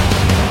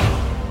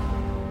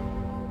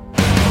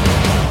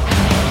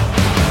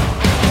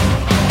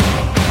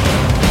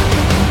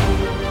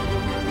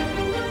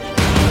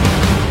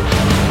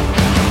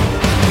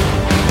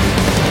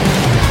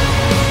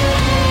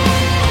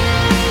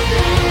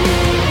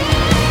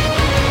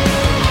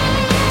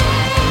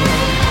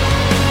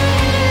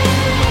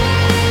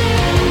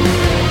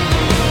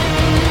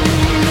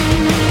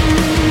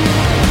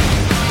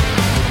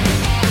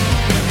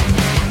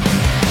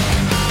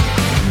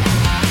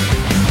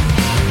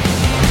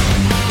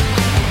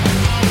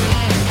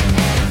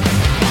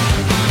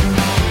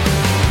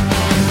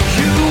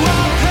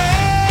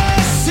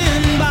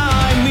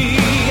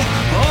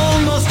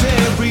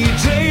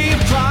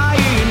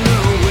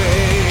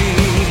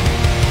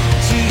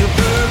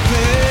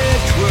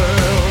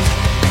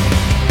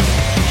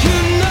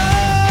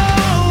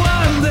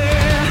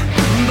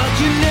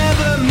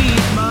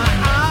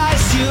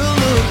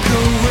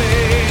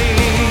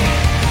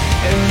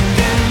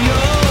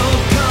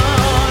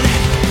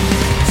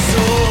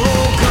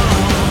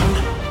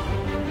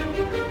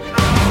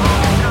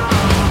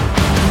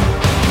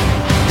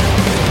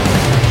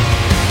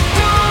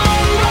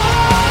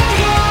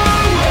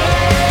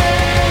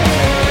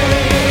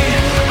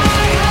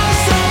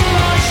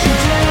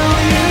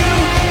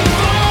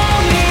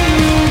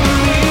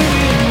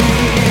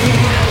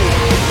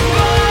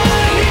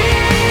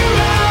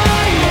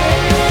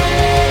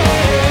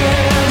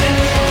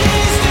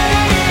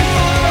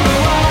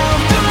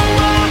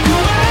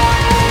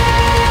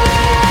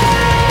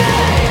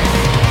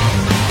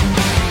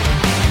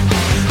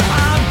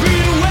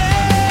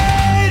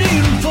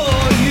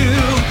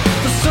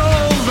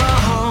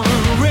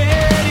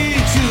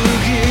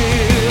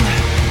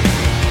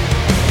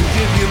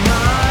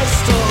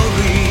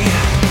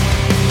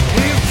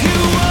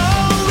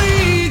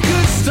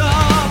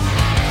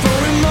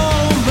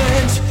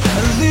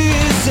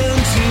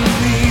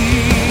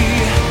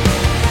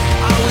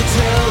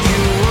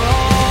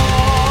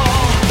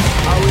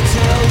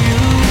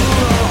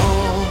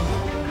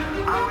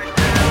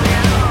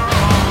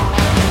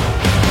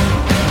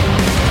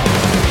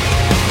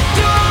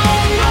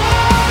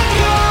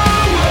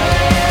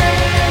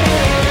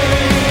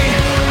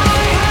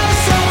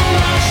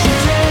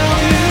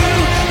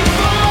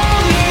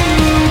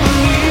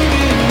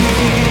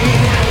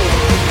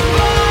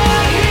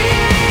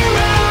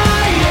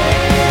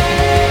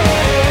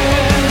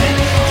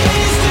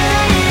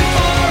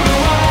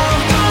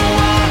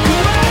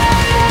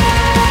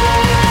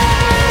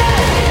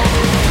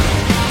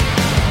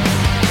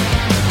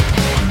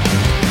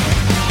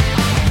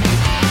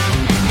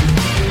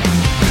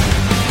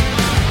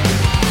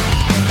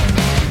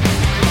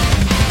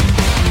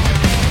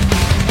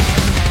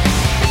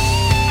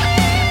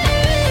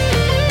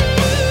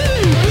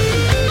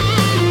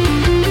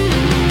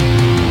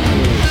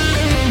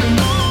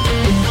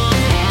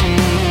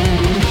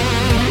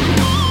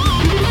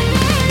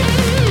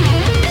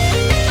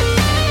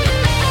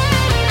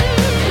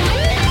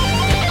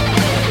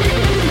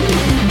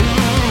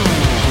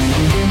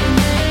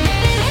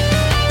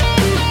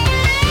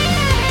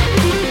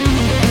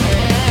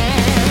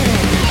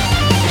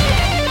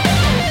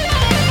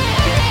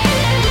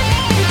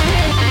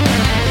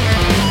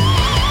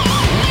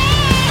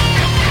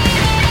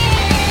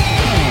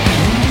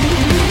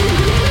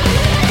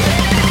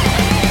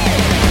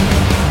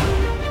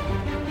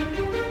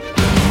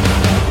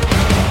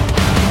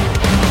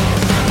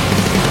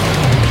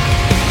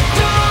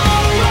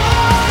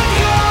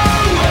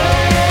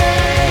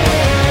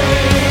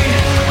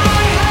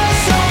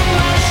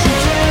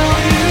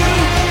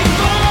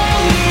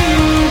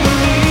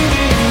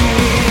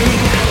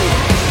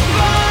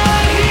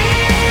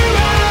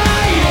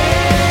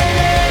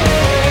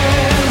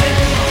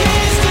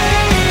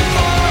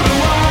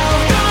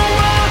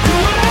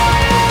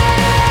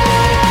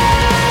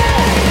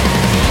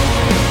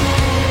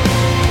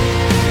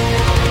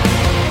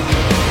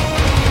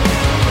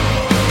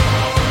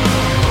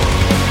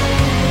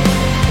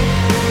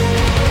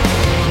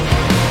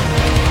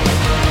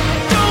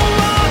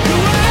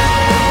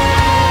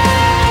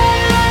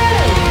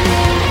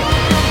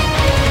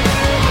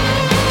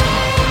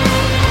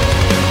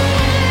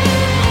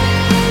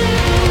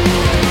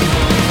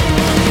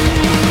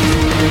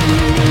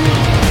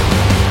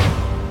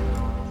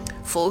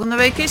 Volgende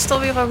week is het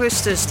alweer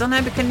augustus. Dan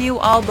heb ik een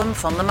nieuw album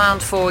van de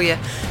maand voor je.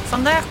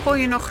 Vandaag kon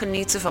je nog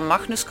genieten van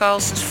Magnus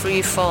Carlsen's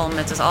Free Fall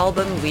met het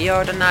album We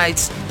Are The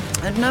Night.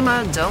 Het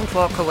nummer Don't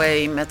Walk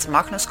Away met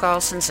Magnus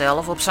Carlsen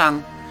zelf op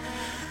zang.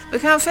 We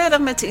gaan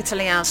verder met de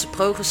Italiaanse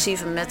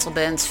progressieve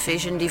metalband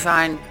Vision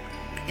Divine.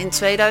 In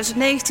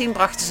 2019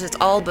 brachten ze het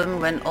album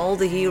When All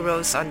The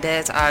Heroes Are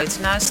Dead uit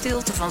na een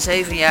stilte van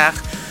 7 jaar.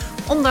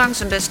 Ondanks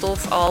een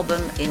best-of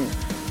album in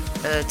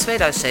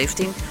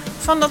 2017.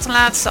 Van dat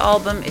laatste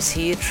album is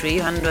hier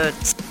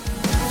 300.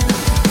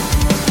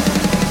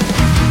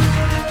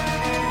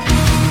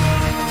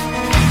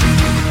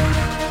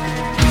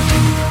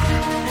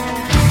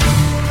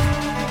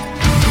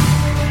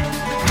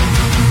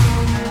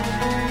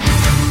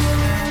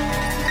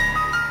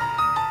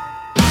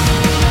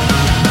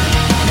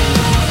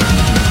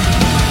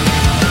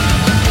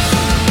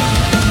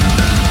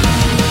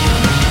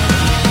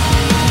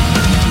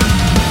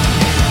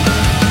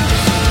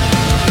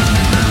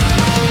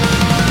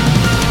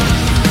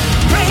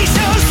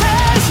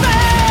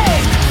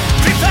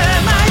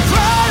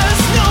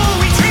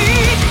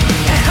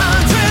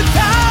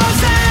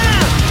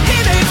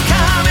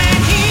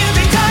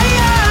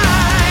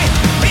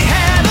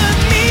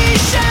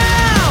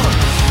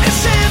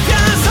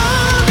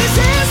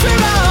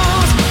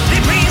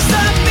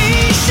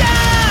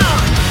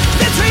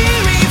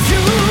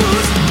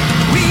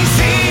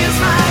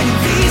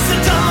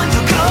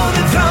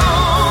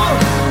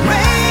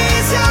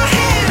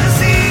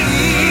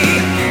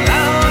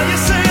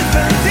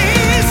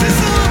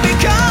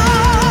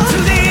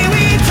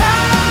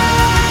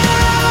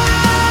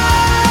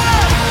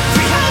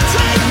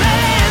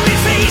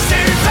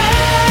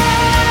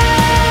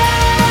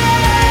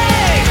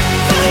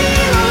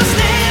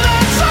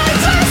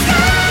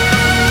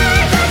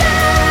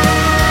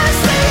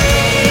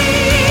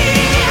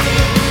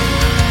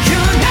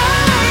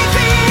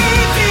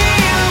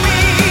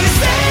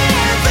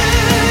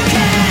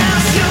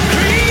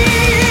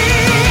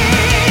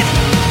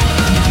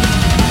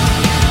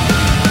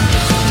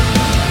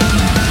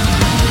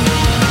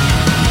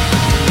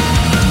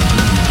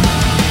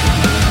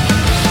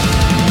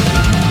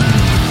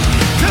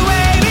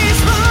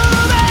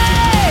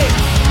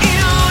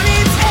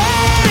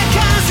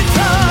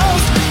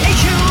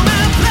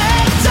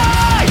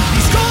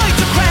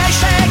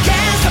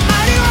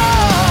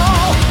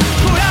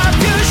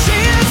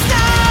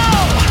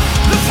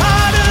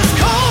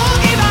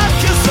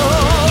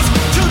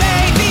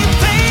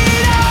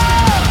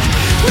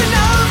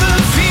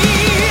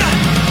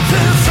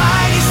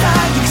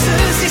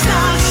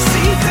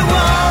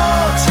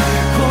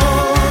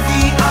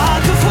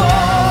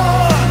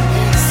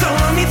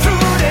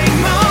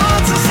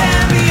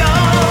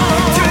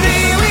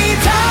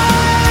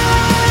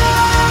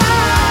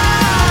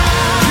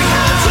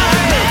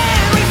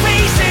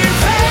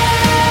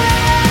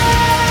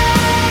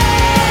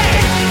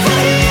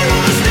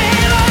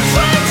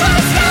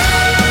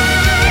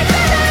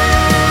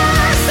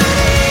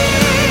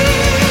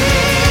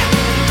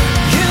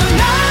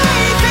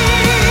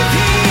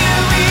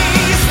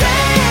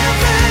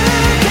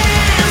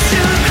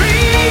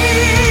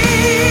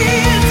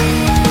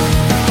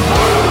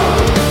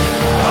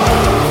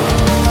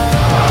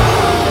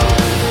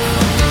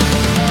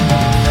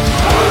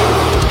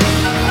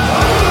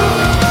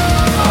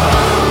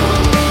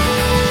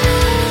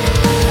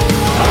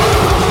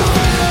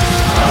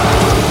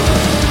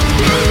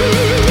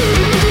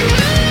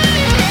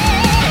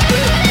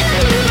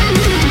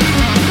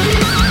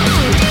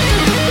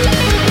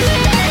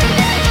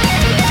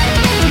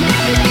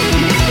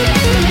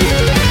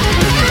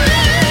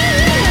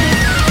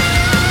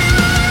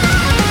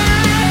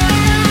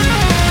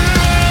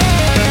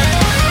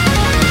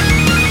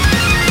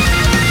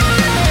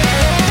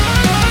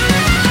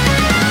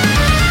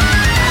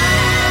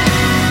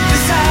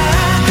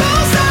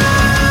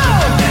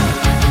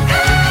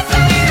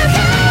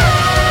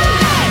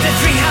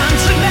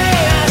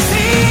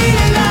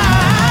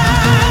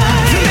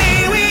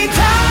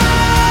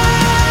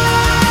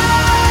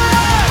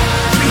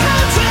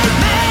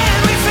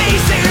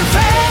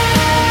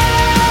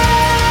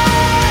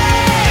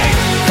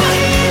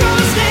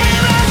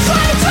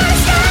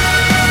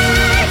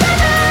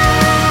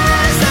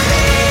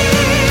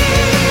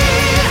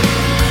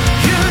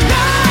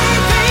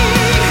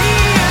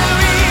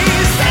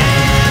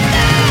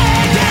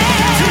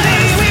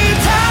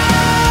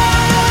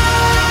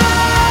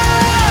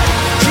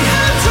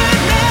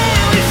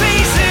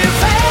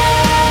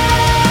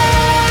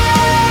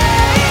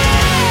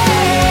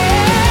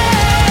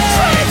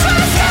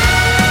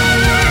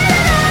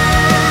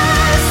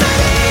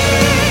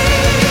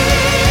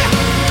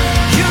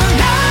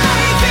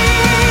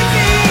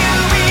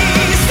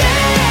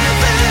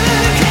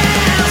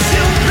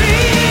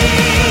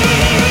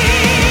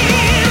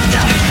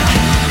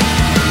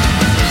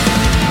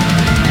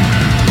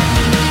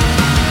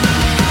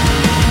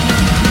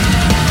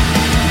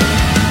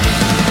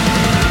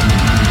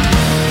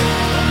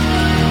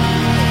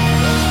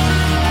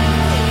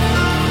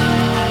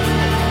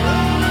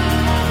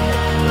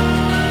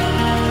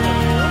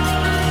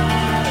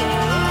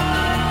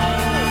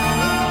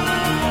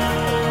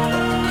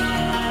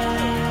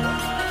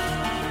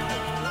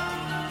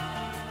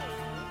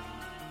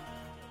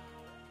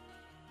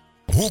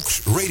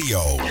 Rocks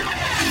Radio.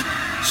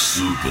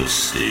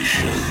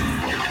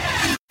 Superstation.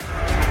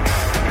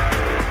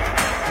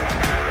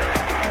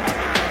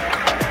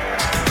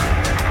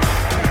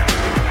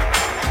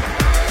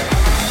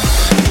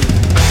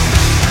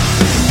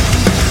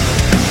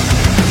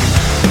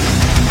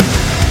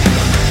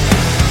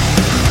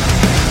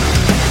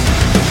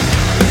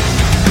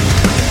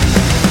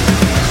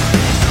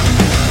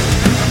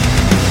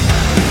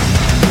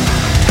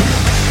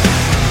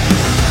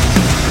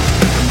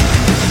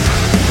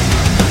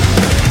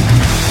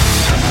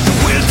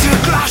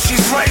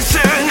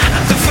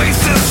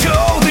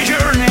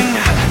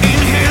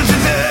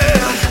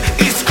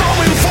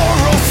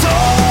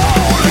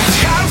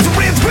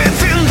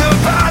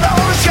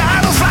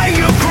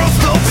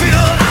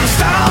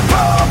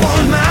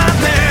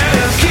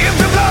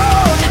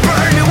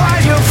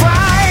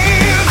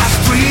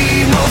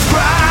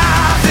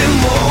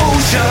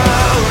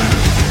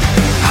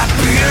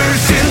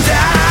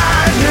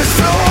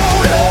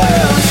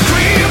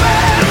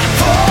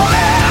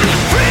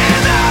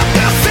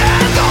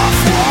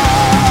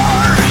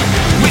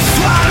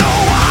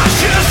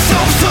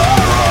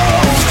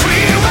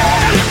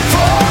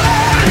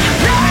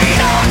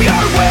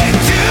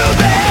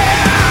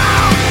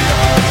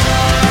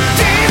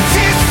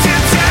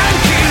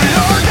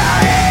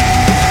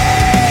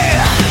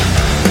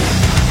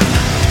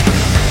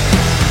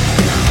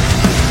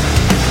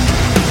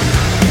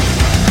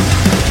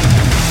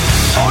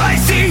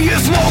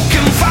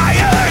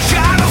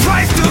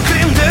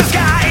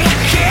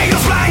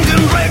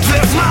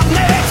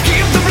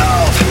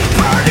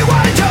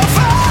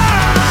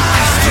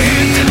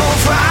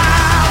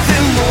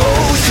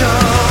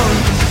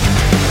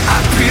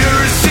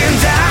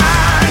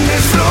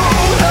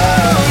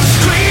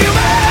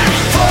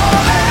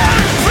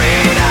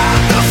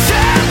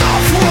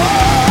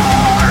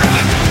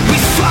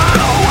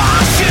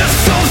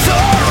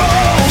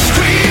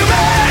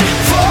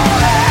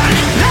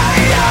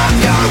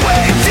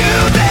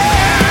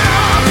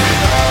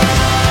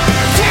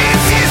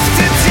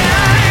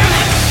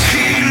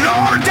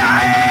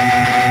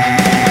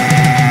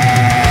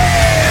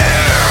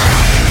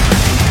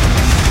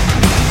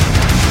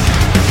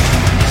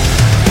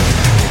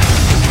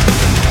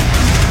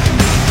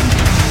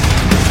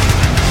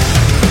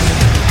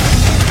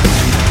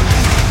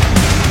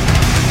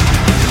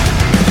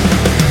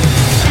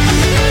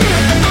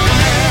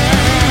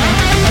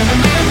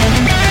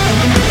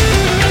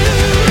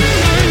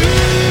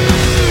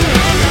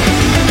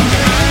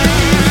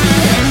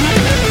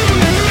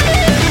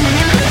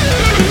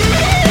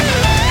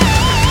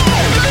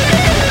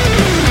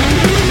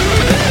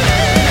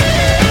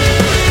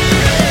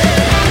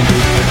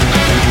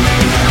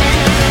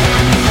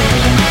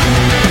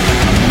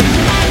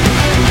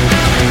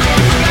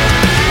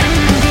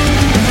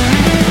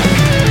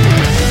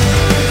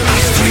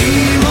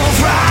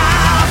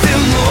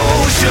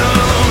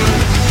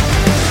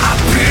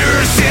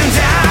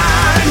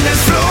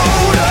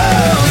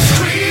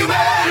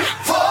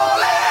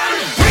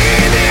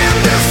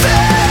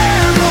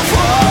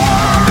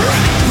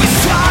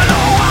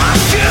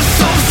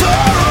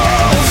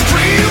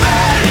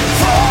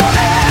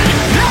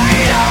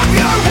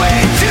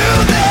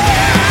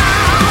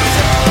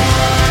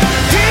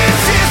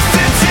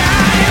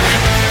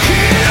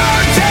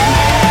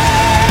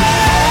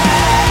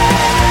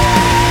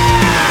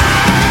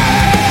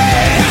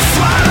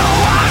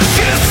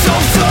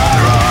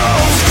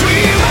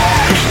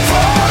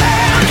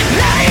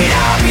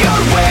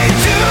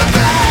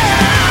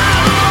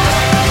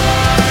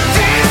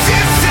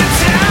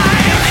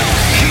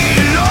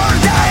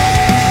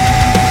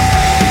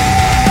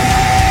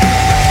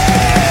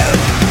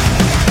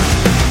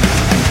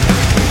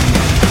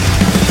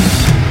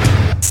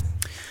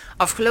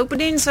 Afgelopen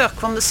dinsdag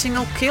kwam de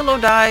single Kill or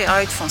Die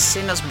uit van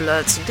Sinner's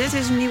Blood. Dit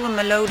is een nieuwe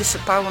melodische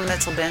power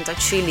metal band uit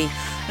Chili.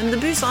 Hun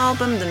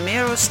debuutalbum The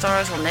Mirror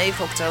Star zal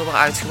 9 oktober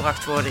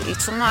uitgebracht worden.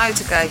 Iets om naar uit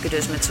te kijken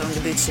dus met zo'n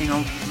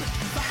debuutsingle.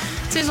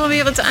 Het is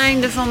alweer het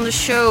einde van de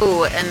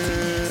show en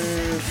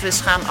we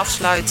gaan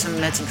afsluiten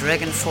met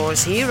Dragon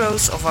Force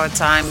Heroes of Our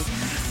Time.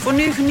 Voor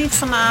nu geniet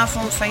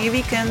vanavond van je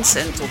weekend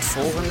en tot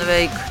volgende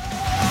week.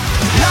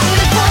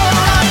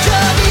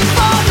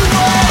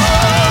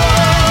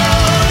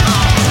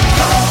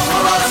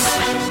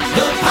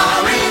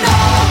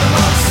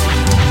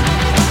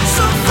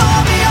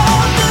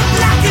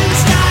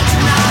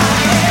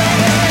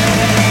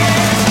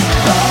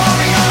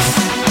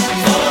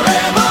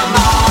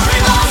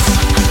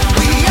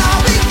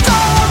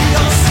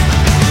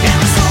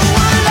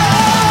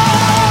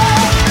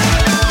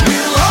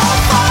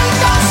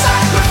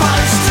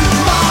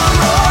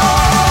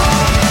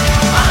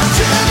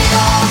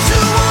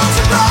 Towards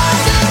a bright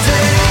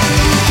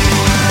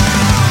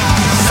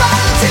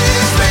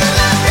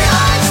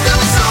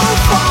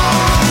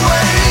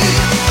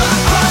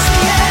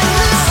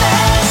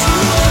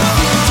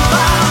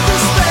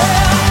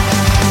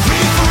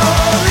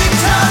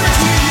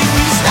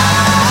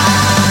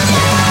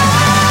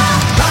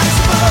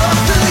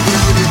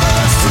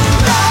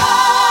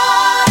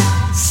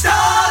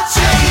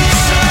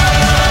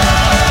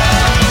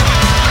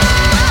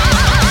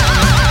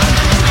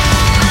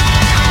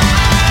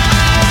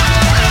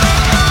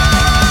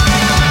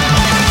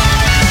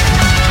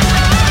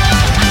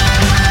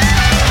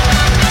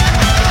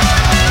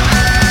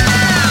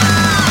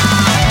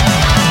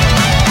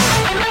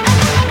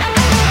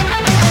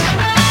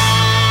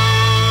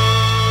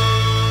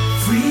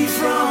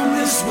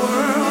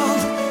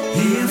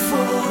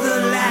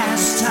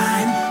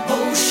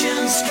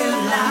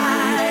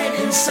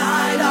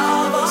inside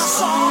of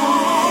us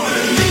all.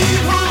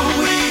 Believe who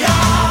we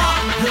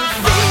are. The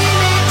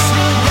phoenix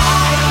will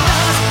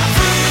rise.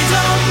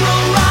 Freedom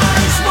will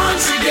rise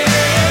once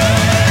again.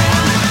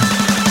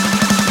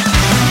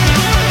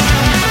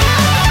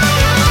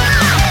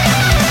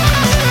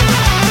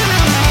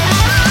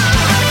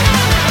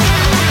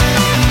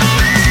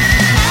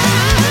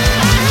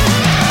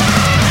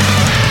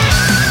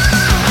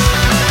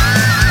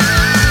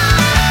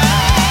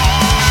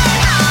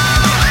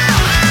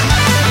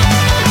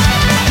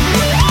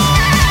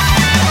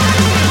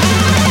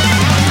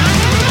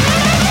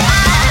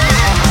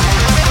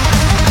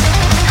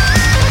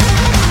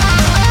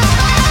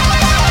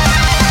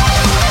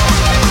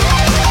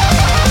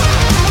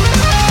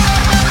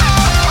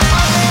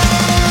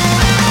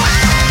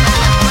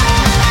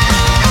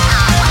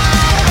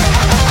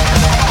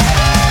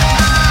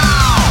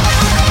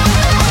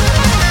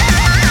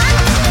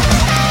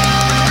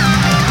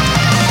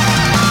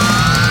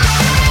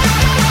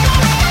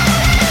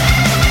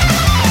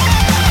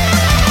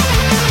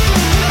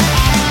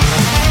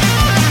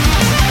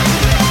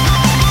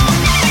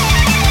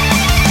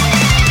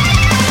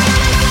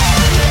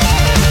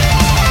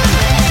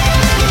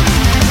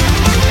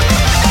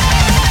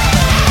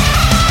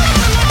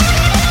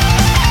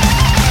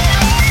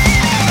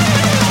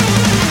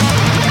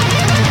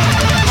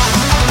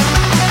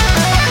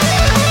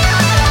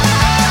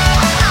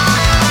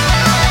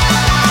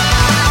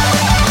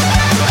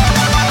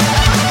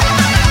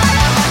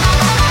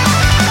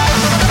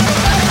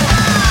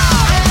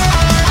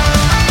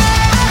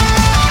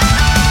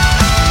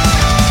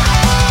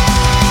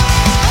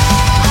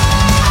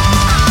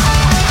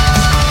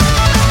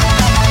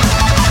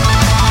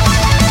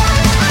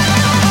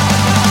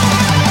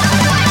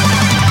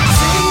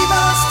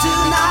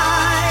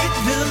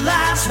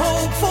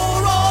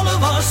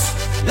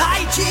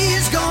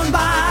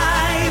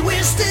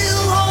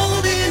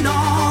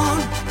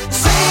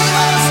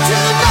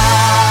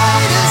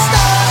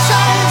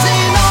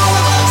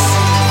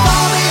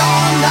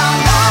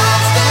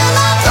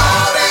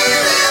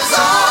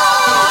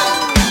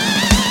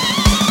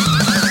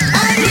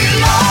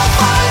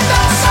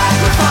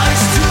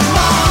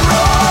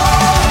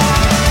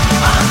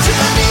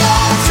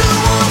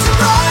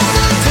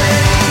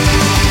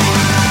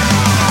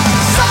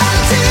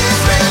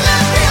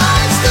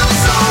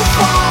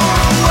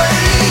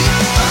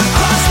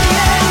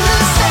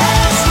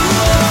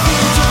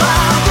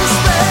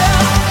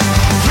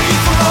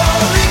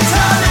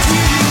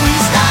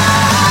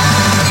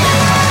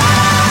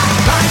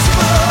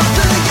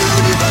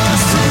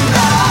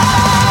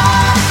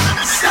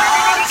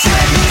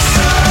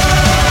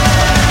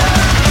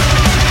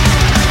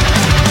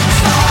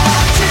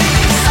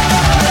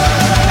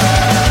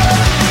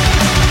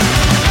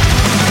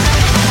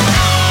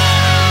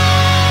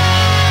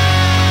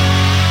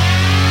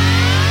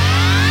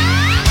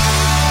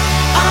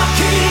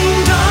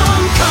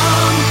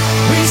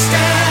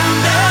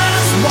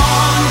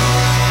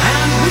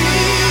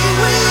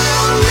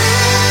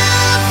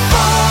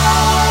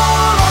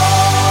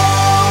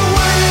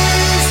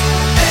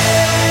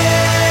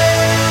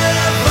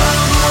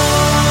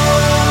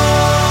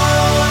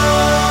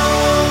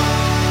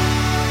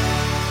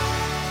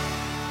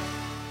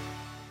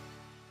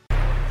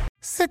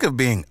 Sick of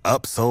being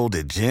upsold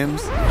at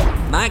gyms?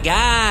 My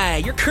guy,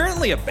 you're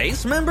currently a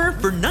base member?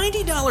 For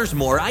 $90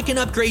 more, I can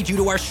upgrade you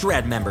to our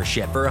Shred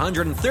membership. For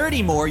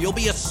 $130 more, you'll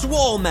be a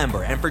Swole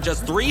member. And for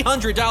just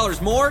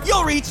 $300 more,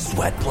 you'll reach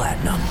Sweat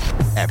Platinum.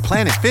 At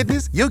Planet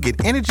Fitness, you'll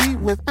get energy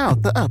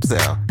without the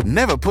upsell.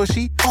 Never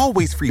pushy,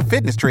 always free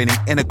fitness training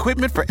and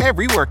equipment for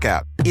every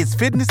workout. It's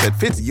fitness that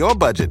fits your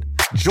budget.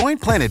 Join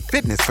Planet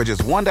Fitness for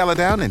just $1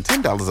 down and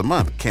 $10 a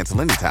month.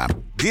 Cancel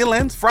anytime. Deal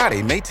ends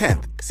Friday, May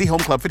 10th. See Home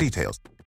Club for details.